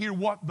want to hear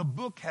what the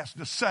book has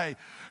to say.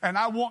 And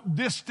I want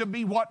this to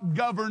be what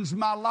governs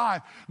my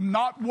life.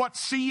 Not what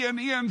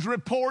CNN's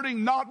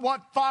reporting, not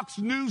what Fox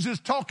News is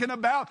talking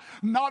about,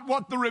 not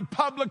what the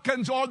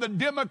Republicans or the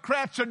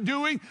Democrats are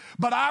doing,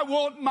 but I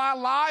want my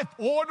life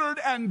ordered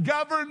and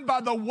governed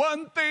by the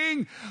one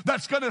thing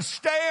that's going to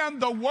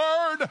stand, the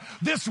Word.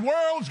 This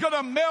world's going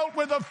to melt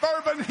with a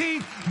fervent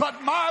heat,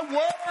 but my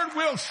Word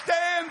will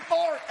stand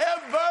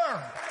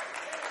forever.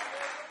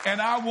 And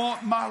I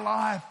want my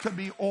life to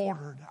be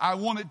ordered. I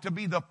want it to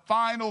be the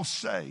final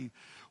say.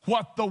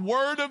 What the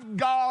Word of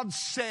God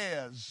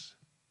says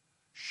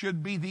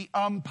should be the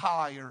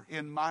umpire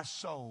in my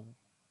soul.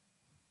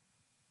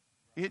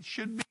 It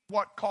should be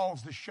what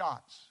calls the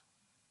shots.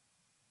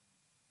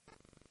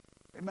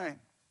 Amen.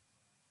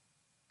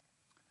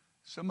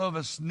 Some of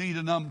us need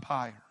an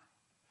umpire.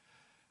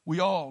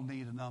 We all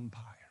need an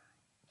umpire.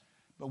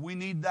 But we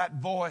need that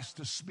voice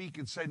to speak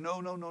and say,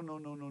 no, no, no, no,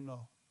 no, no,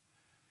 no.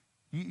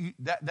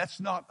 That's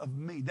not of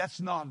me.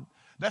 That's not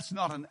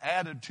an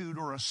attitude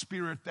or a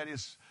spirit that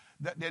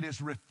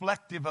is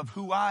reflective of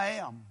who I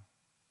am.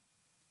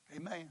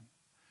 Amen.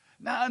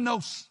 Now I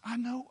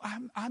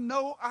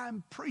know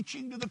I'm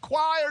preaching to the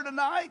choir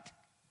tonight.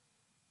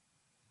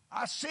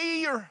 I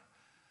see your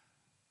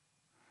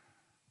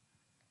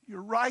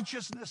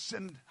righteousness,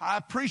 and I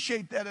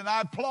appreciate that and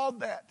I applaud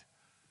that.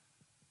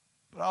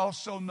 But I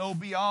also know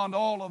beyond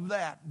all of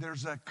that,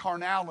 there's a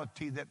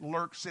carnality that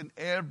lurks in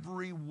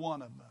every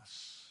one of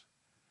us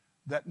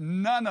that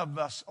none of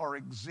us are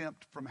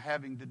exempt from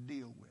having to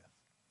deal with.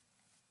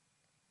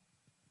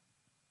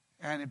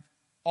 And if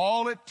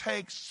all it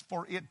takes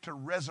for it to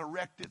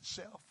resurrect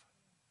itself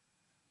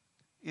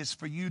is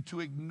for you to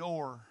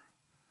ignore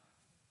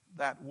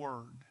that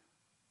word,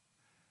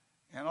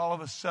 and all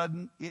of a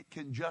sudden it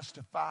can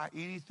justify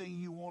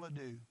anything you want to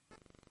do.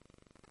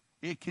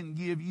 It can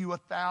give you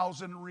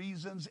 1,000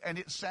 reasons, and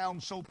it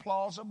sounds so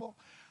plausible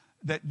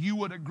that you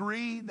would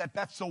agree that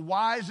that's the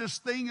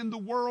wisest thing in the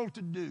world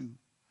to do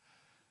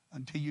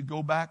until you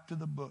go back to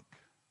the book.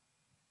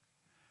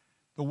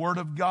 The Word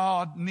of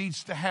God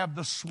needs to have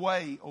the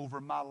sway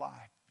over my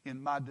life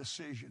in my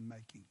decision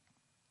making.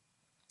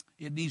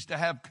 It needs to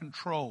have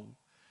control.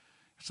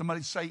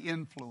 Somebody say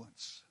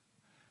influence.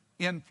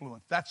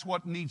 Influence. That's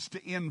what needs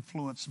to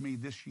influence me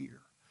this year.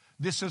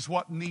 This is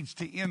what needs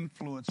to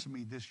influence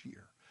me this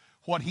year.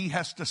 What He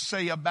has to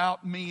say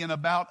about me and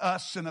about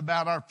us and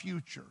about our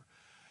future.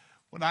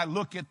 When I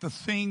look at the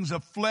things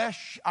of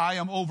flesh, I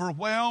am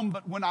overwhelmed.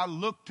 But when I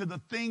look to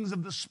the things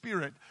of the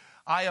Spirit,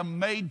 I am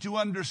made to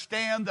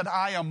understand that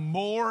I am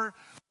more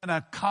than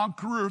a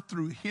conqueror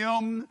through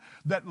Him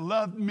that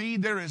loved me.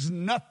 There is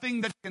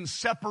nothing that can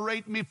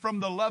separate me from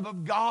the love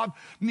of God.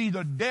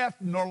 Neither death,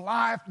 nor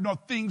life, nor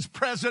things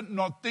present,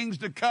 nor things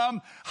to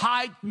come.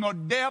 Height, nor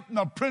depth,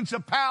 nor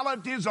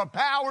principalities or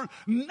powers.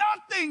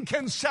 Nothing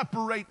can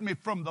separate me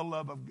from the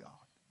love of God.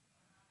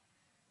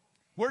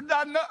 Where did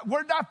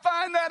I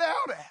find that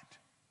out at?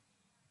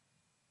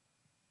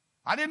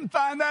 I didn't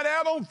find that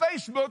out on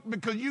Facebook,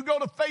 because you go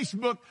to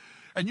Facebook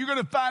and you're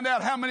going to find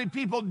out how many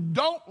people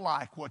don't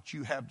like what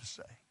you have to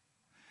say.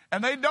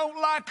 And they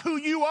don't like who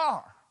you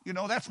are. You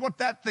know, that's what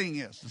that thing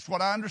is. That's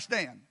what I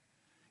understand.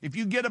 If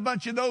you get a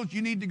bunch of those,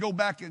 you need to go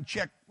back and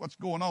check what's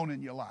going on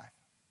in your life.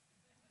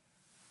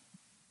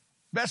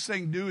 Best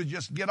thing to do is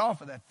just get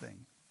off of that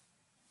thing.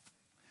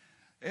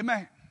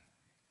 Amen.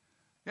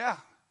 Yeah.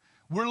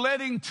 We're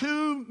letting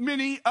too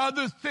many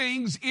other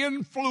things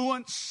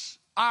influence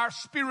our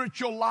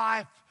spiritual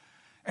life.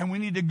 And we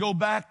need to go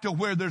back to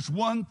where there's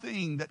one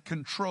thing that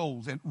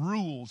controls and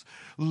rules.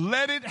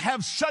 Let it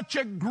have such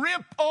a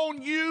grip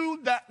on you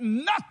that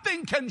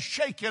nothing can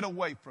shake it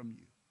away from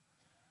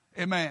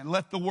you. Amen.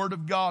 Let the Word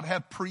of God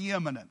have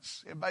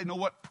preeminence. Everybody know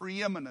what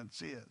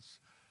preeminence is?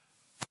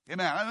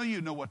 Amen. I know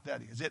you know what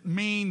that is. It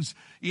means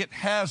it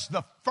has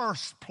the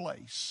first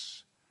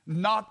place.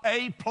 Not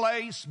a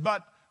place,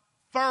 but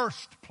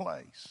first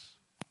place.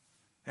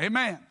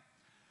 Amen.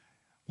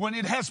 When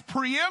it has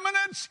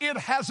preeminence, it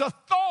has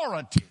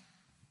authority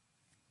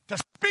to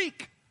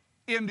speak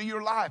into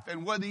your life,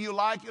 and whether you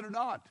like it or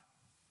not.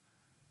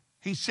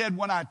 He said,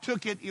 when I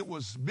took it, it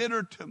was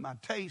bitter to my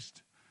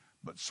taste,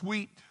 but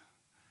sweet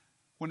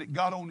when it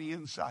got on the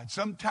inside.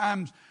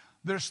 Sometimes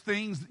there's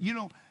things,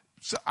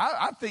 so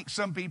I think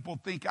some people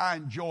think I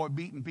enjoy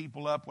beating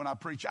people up when I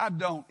preach. I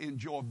don't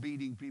enjoy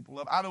beating people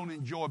up. I don't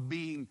enjoy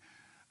being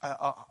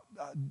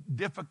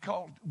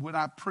difficult when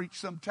I preach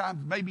sometimes.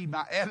 Maybe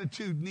my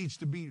attitude needs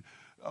to be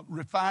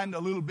refined a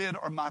little bit,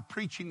 or my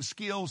preaching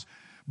skills.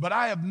 But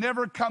I have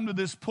never come to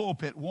this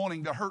pulpit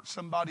wanting to hurt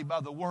somebody by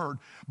the word.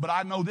 But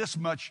I know this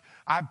much.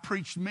 I've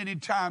preached many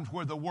times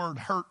where the word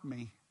hurt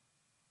me.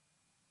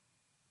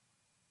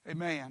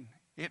 Amen.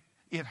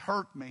 It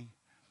hurt me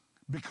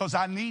because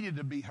I needed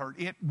to be hurt.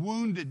 It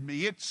wounded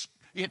me.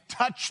 It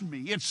touched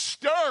me. It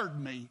stirred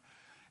me.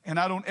 And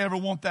I don't ever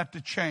want that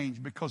to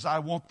change, because I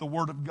want the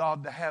Word of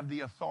God to have the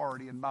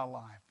authority in my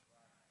life.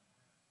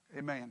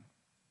 Amen.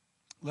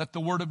 Let the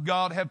Word of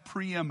God have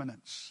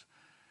preeminence.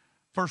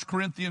 1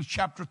 Corinthians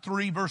chapter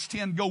 3, verse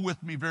 10. Go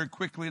with me very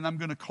quickly, and I'm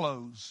going to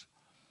close.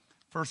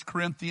 1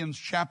 Corinthians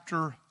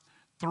chapter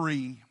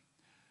 3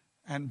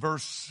 and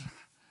verse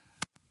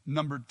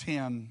number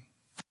 10.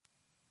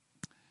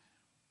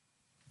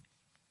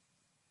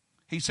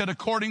 He said,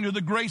 according to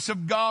the grace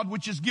of God,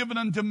 which is given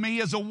unto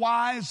me as a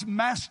wise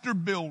master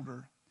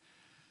builder,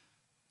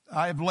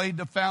 I have laid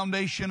the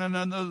foundation, and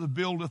another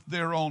buildeth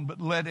thereon. But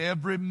let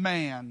every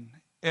man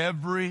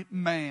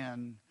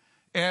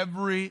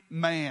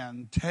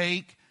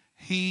take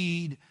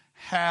heed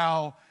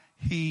how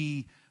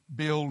he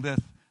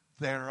buildeth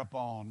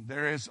thereupon.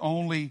 There is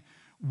only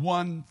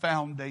one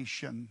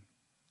foundation.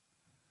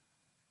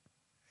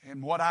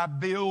 And what I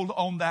build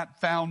on that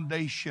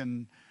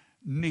foundation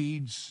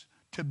needs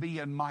to be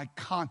in my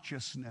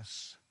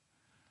consciousness.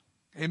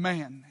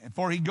 Amen. And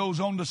for he goes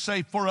on to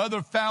say, for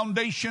other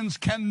foundations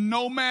can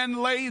no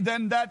man lay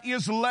than that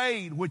is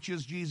laid, which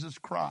is Jesus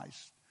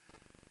Christ.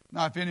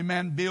 Now if any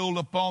man build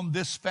upon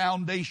this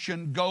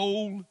foundation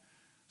gold,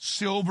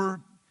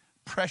 silver,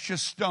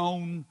 precious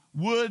stone,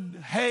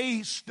 wood,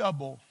 hay,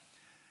 stubble,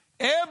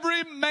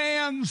 every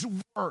man's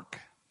work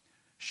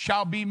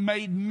shall be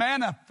made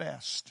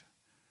manifest,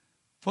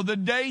 for the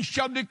day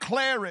shall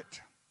declare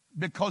it,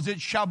 because it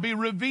shall be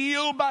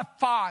revealed by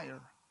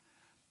fire,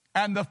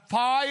 and the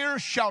fire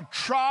shall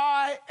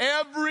try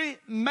every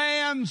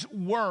man's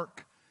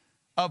work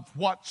of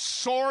what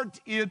sort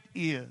it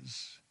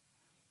is.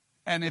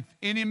 And if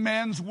any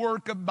man's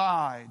work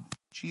abide,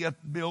 which he hath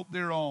built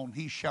thereon,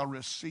 he shall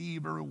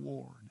receive a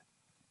reward.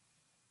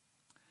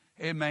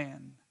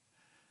 Amen.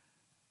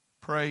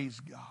 Praise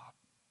God.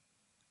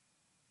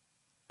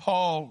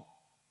 Paul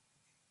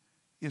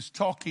is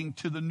talking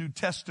to the New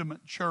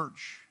Testament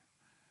church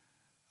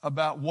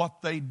about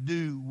what they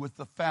do with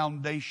the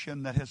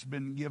foundation that has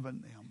been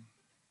given them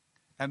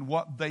and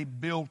what they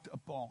built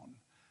upon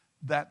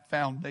that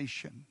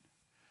foundation.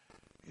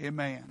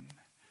 Amen.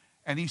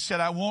 And he said,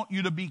 I want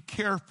you to be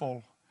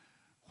careful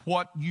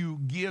what you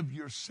give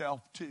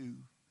yourself to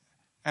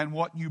and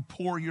what you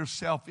pour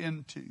yourself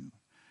into.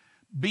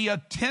 Be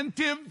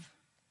attentive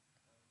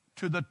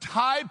to the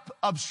type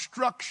of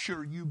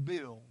structure you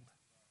build.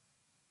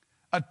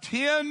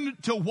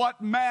 Attend to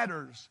what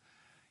matters.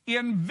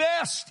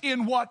 Invest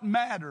in what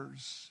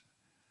matters.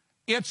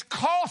 It's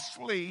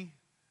costly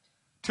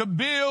to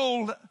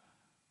build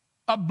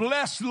a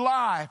blessed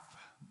life,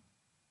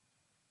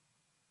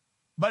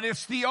 but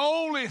it's the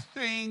only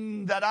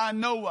thing that I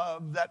know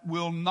of that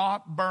will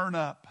not burn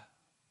up.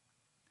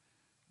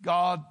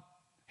 God,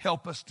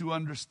 help us to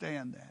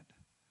understand that.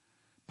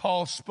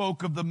 Paul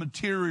spoke of the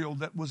material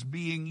that was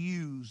being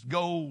used,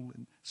 gold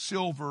and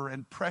silver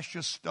and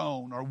precious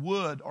stone, or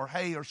wood or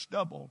hay or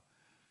stubble.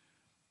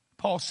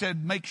 Paul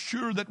said, make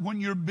sure that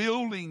when you're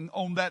building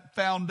on that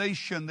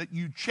foundation that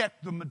you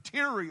check the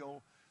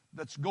material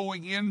that's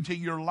going into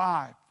your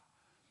life.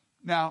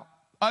 Now,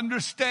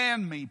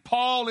 understand me.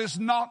 Paul is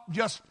not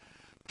just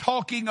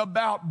talking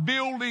about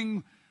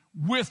building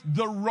with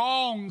the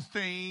wrong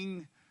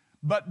thing,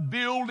 but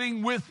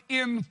building with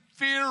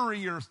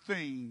inferior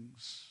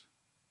things.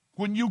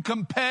 When you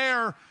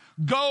compare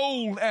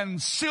gold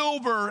and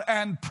silver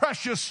and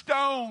precious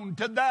stone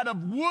to that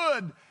of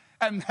wood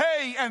and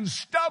hay and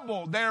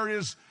stubble, there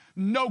is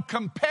no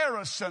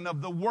comparison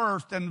of the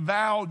worth and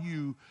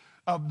value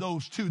of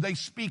those two. They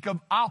speak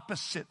of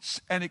opposites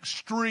and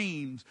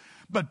extremes.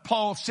 But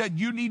Paul said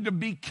you need to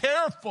be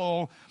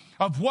careful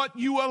of what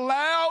you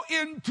allow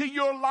into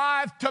your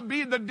life to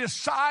be the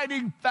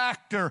deciding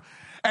factor.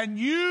 And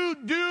you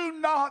do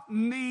not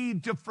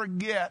need to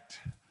forget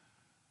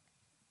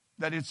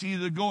that it's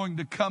either going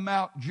to come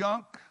out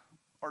junk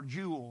or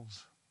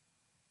jewels.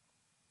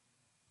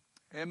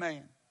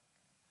 Amen.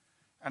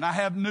 And I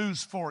have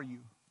news for you.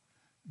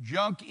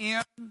 Junk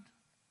in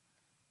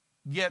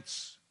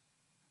gets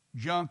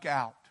junk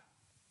out.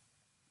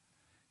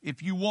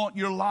 If you want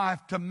your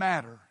life to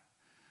matter,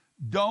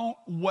 don't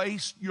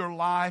waste your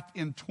life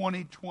in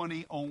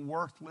 2020 on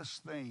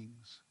worthless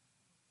things.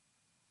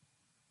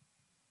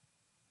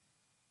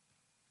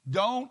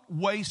 Don't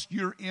waste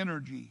your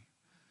energy.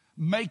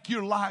 Make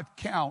your life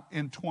count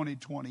in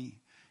 2020.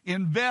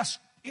 Invest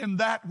in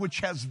that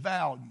which has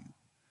value.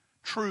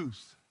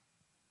 Truth.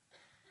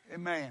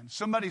 Amen.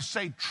 Somebody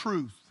say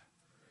truth.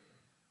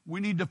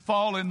 We need to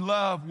fall in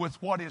love with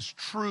what is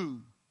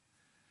true.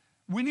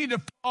 We need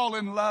to fall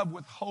in love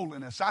with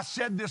holiness. I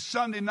said this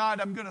Sunday night,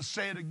 I'm going to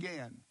say it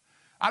again.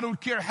 I don't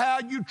care how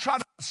you try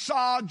to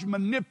massage,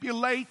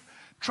 manipulate,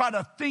 try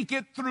to think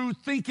it through,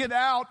 think it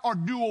out, or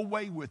do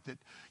away with it.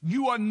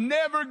 You are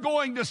never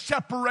going to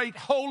separate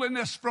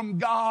holiness from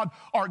God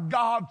or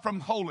God from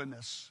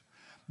holiness.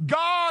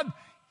 God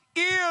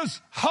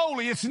is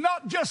holy. It's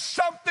not just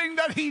something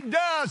that he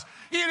does.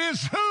 It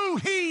is who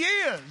he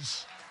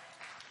is.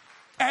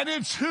 And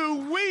it's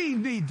who we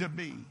need to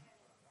be.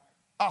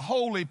 A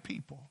holy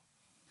people.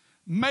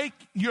 Make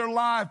your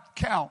life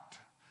count.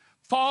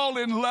 Fall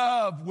in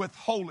love with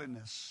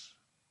holiness.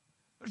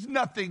 There's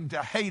nothing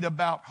to hate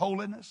about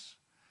holiness.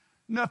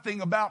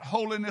 Nothing about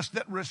holiness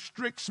that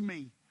restricts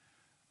me.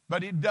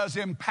 But it does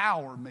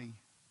empower me.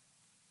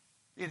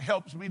 It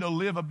helps me to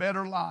live a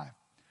better life.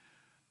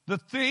 The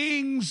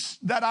things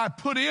that I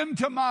put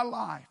into my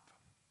life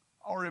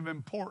are of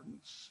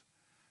importance.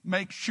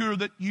 Make sure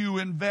that you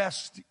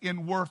invest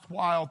in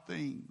worthwhile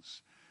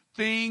things.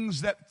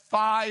 Things that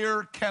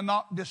fire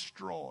cannot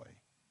destroy,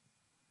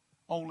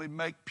 only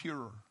make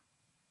pure.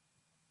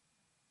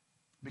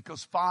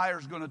 Because fire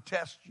is going to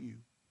test you.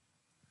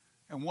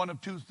 And one of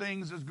two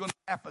things is going to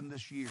happen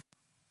this year.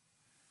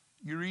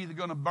 You're either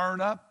going to burn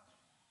up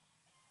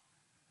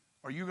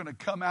or you're going to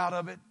come out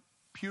of it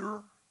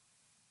pure.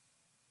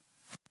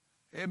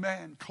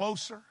 Amen.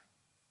 Closer,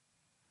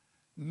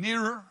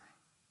 nearer,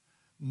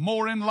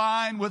 more in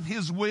line with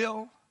His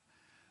will.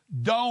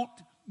 Don't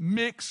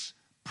mix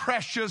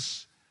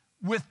precious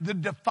with the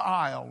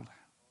defiled.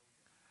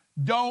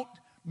 Don't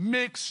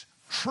mix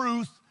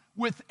truth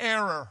with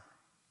error.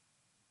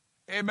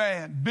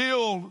 Amen.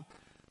 Build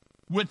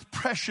with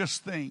precious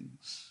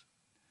things.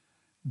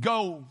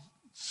 Gold,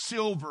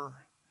 silver,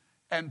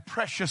 and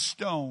precious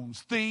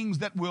stones. Things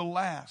that will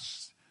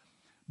last.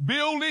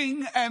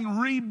 Building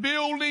and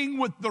rebuilding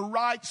with the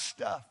right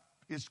stuff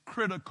is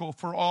critical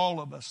for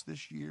all of us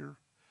this year.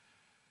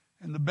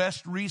 And the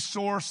best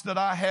resource that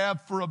I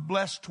have for a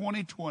blessed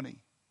 2020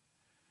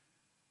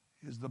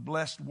 is the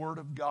blessed Word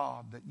of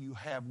God that you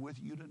have with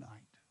you tonight.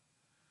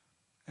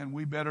 And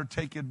we better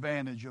take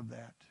advantage of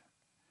that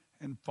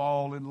and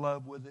fall in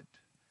love with it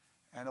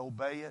and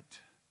obey it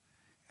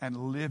and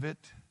live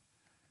it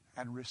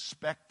and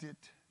respect it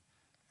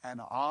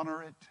and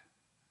honor it.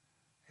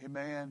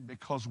 Amen.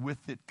 Because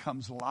with it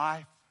comes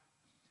life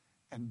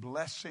and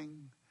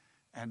blessing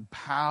and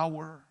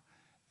power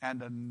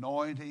and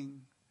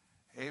anointing.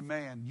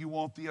 Amen. You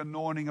want the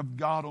anointing of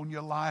God on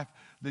your life?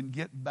 Then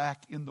get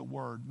back in the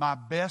Word. My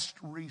best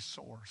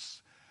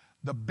resource,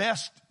 the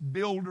best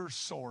builder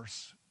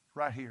source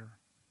right here.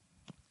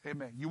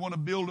 Amen. You want to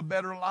build a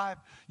better life?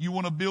 You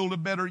want to build a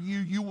better you?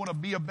 You want to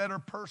be a better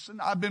person?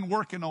 I've been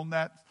working on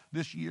that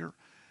this year.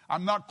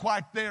 I'm not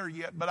quite there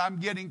yet, but I'm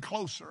getting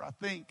closer, I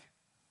think.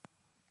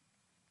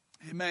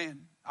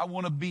 Amen. I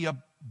want to be a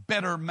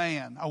better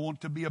man. I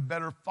want to be a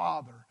better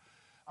father.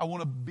 I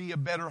want to be a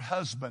better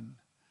husband.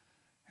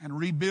 And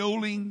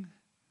rebuilding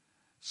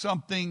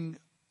something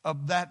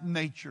of that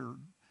nature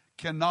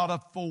cannot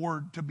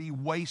afford to be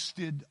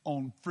wasted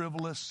on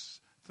frivolous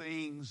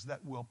things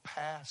that will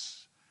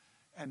pass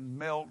and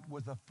melt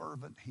with a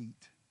fervent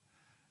heat.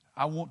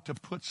 I want to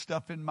put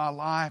stuff in my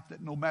life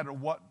that no matter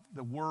what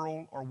the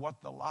world or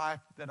what the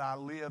life that I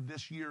live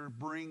this year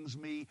brings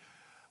me,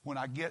 when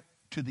I get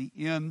to the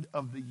end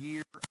of the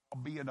year,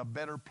 I'll be in a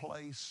better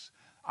place.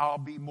 I'll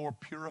be more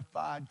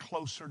purified,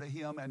 closer to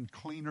Him, and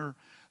cleaner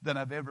than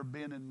I've ever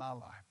been in my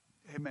life.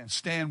 Amen.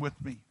 Stand with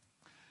me.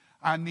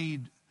 I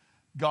need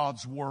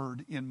God's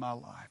Word in my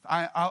life.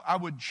 I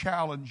would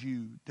challenge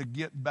you to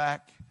get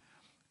back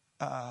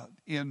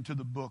into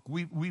the book.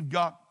 We've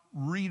got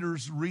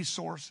readers'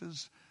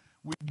 resources.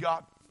 We've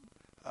got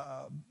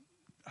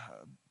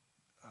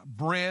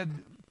bread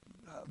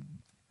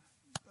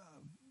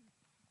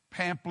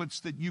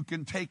pamphlets that you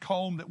can take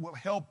home that will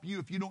help you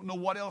if you don't know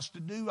what else to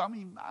do. I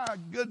mean, my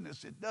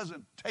goodness, it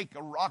doesn't take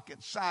a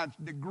rocket science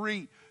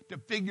degree to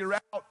figure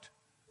out.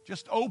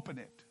 Just open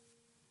it.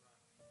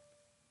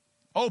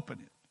 Open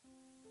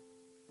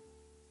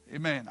it.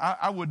 Amen.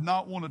 I would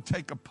not want to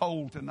take a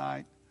poll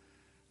tonight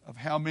of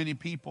how many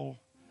people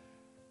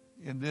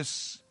in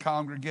this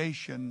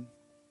congregation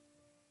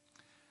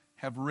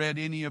have read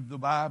any of the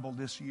Bible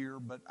this year,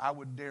 but I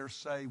would dare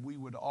say we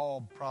would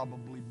all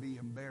probably be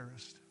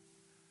embarrassed.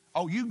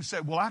 Oh, you can say,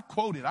 well, I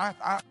quote it.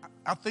 I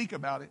think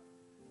about it.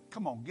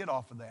 Come on, get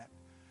off of that.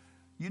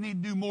 You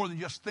need to do more than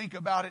just think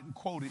about it and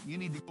quote it. You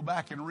need to go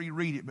back and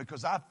reread it,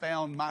 because I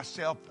found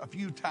myself a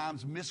few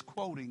times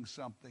misquoting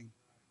something.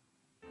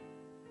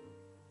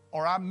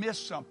 Or I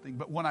missed something,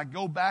 but when I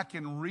go back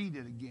and read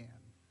it again,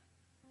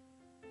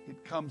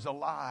 it comes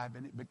alive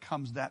and it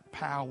becomes that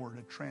power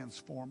to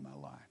transform my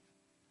life.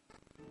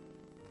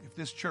 If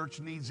this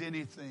church needs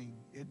anything,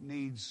 it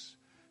needs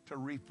to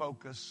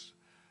refocus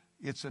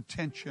its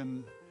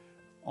attention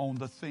on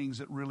the things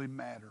that really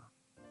matter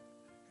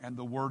and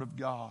the Word of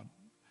God.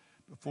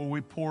 Before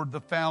we poured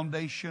the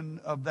foundation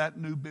of that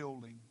new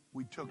building,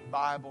 we took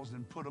Bibles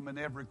and put them in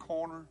every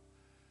corner,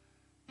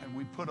 and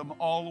we put them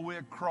all the way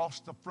across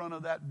the front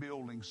of that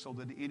building so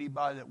that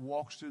anybody that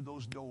walks through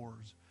those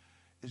doors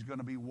is going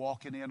to be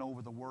walking in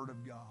over the Word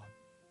of God.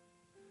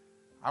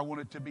 I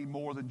want it to be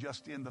more than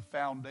just in the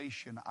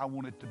foundation. I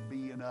want it to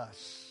be in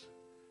us.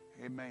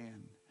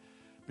 Amen.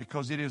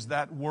 Because it is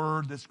that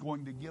Word that's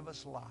going to give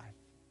us life,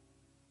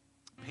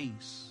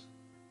 peace.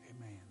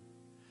 Amen.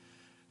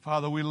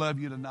 Father, we love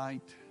you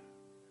tonight.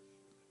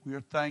 We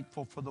are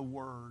thankful for the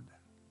Word.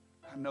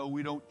 I know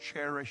we don't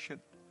cherish it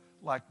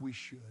like we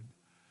should.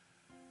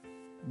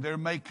 There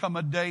may come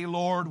a day,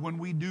 Lord, when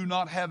we do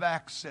not have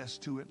access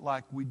to it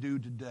like we do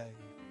today.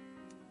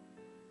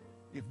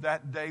 If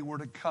that day were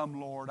to come,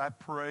 Lord, I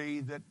pray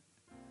that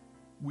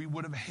we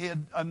would have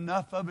hid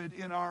enough of it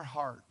in our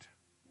heart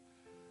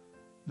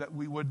that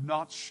we would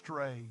not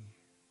stray,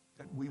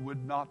 that we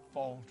would not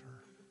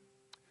falter.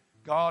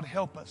 God,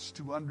 help us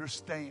to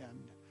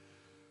understand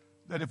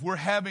that if we're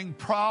having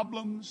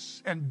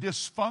problems and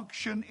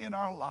dysfunction in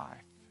our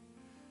life,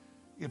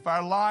 if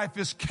our life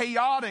is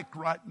chaotic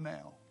right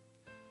now,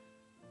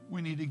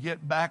 we need to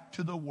get back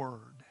to the Word.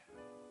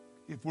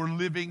 If we're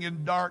living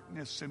in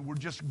darkness and we're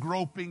just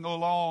groping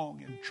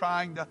along and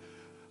trying to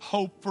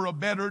hope for a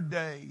better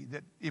day,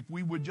 that if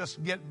we would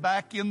just get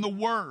back in the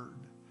Word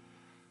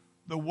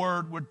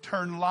would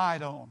turn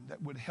light on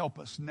that would help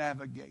us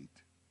navigate.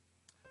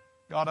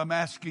 God, I'm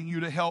asking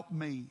you to help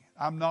me.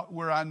 I'm not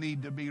where I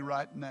need to be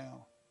right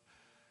now.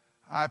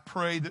 I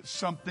pray that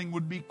something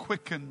would be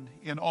quickened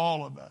in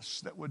all of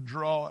us that would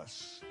draw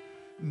us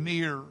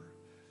near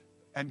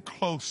and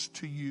close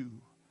to you.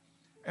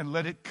 And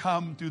let it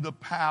come through the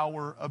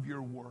power of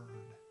your word.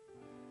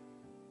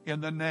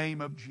 In the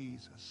name of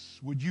Jesus.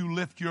 Would you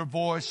lift your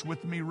voice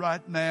with me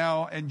right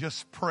now and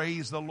just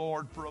praise the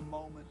Lord for a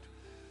moment?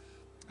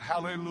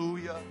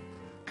 Hallelujah.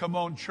 Come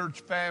on,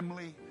 church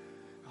family.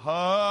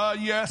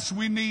 Yes,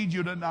 we need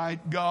you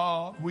tonight,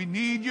 God. We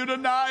need you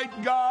tonight,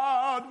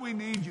 God. We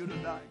need you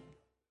tonight.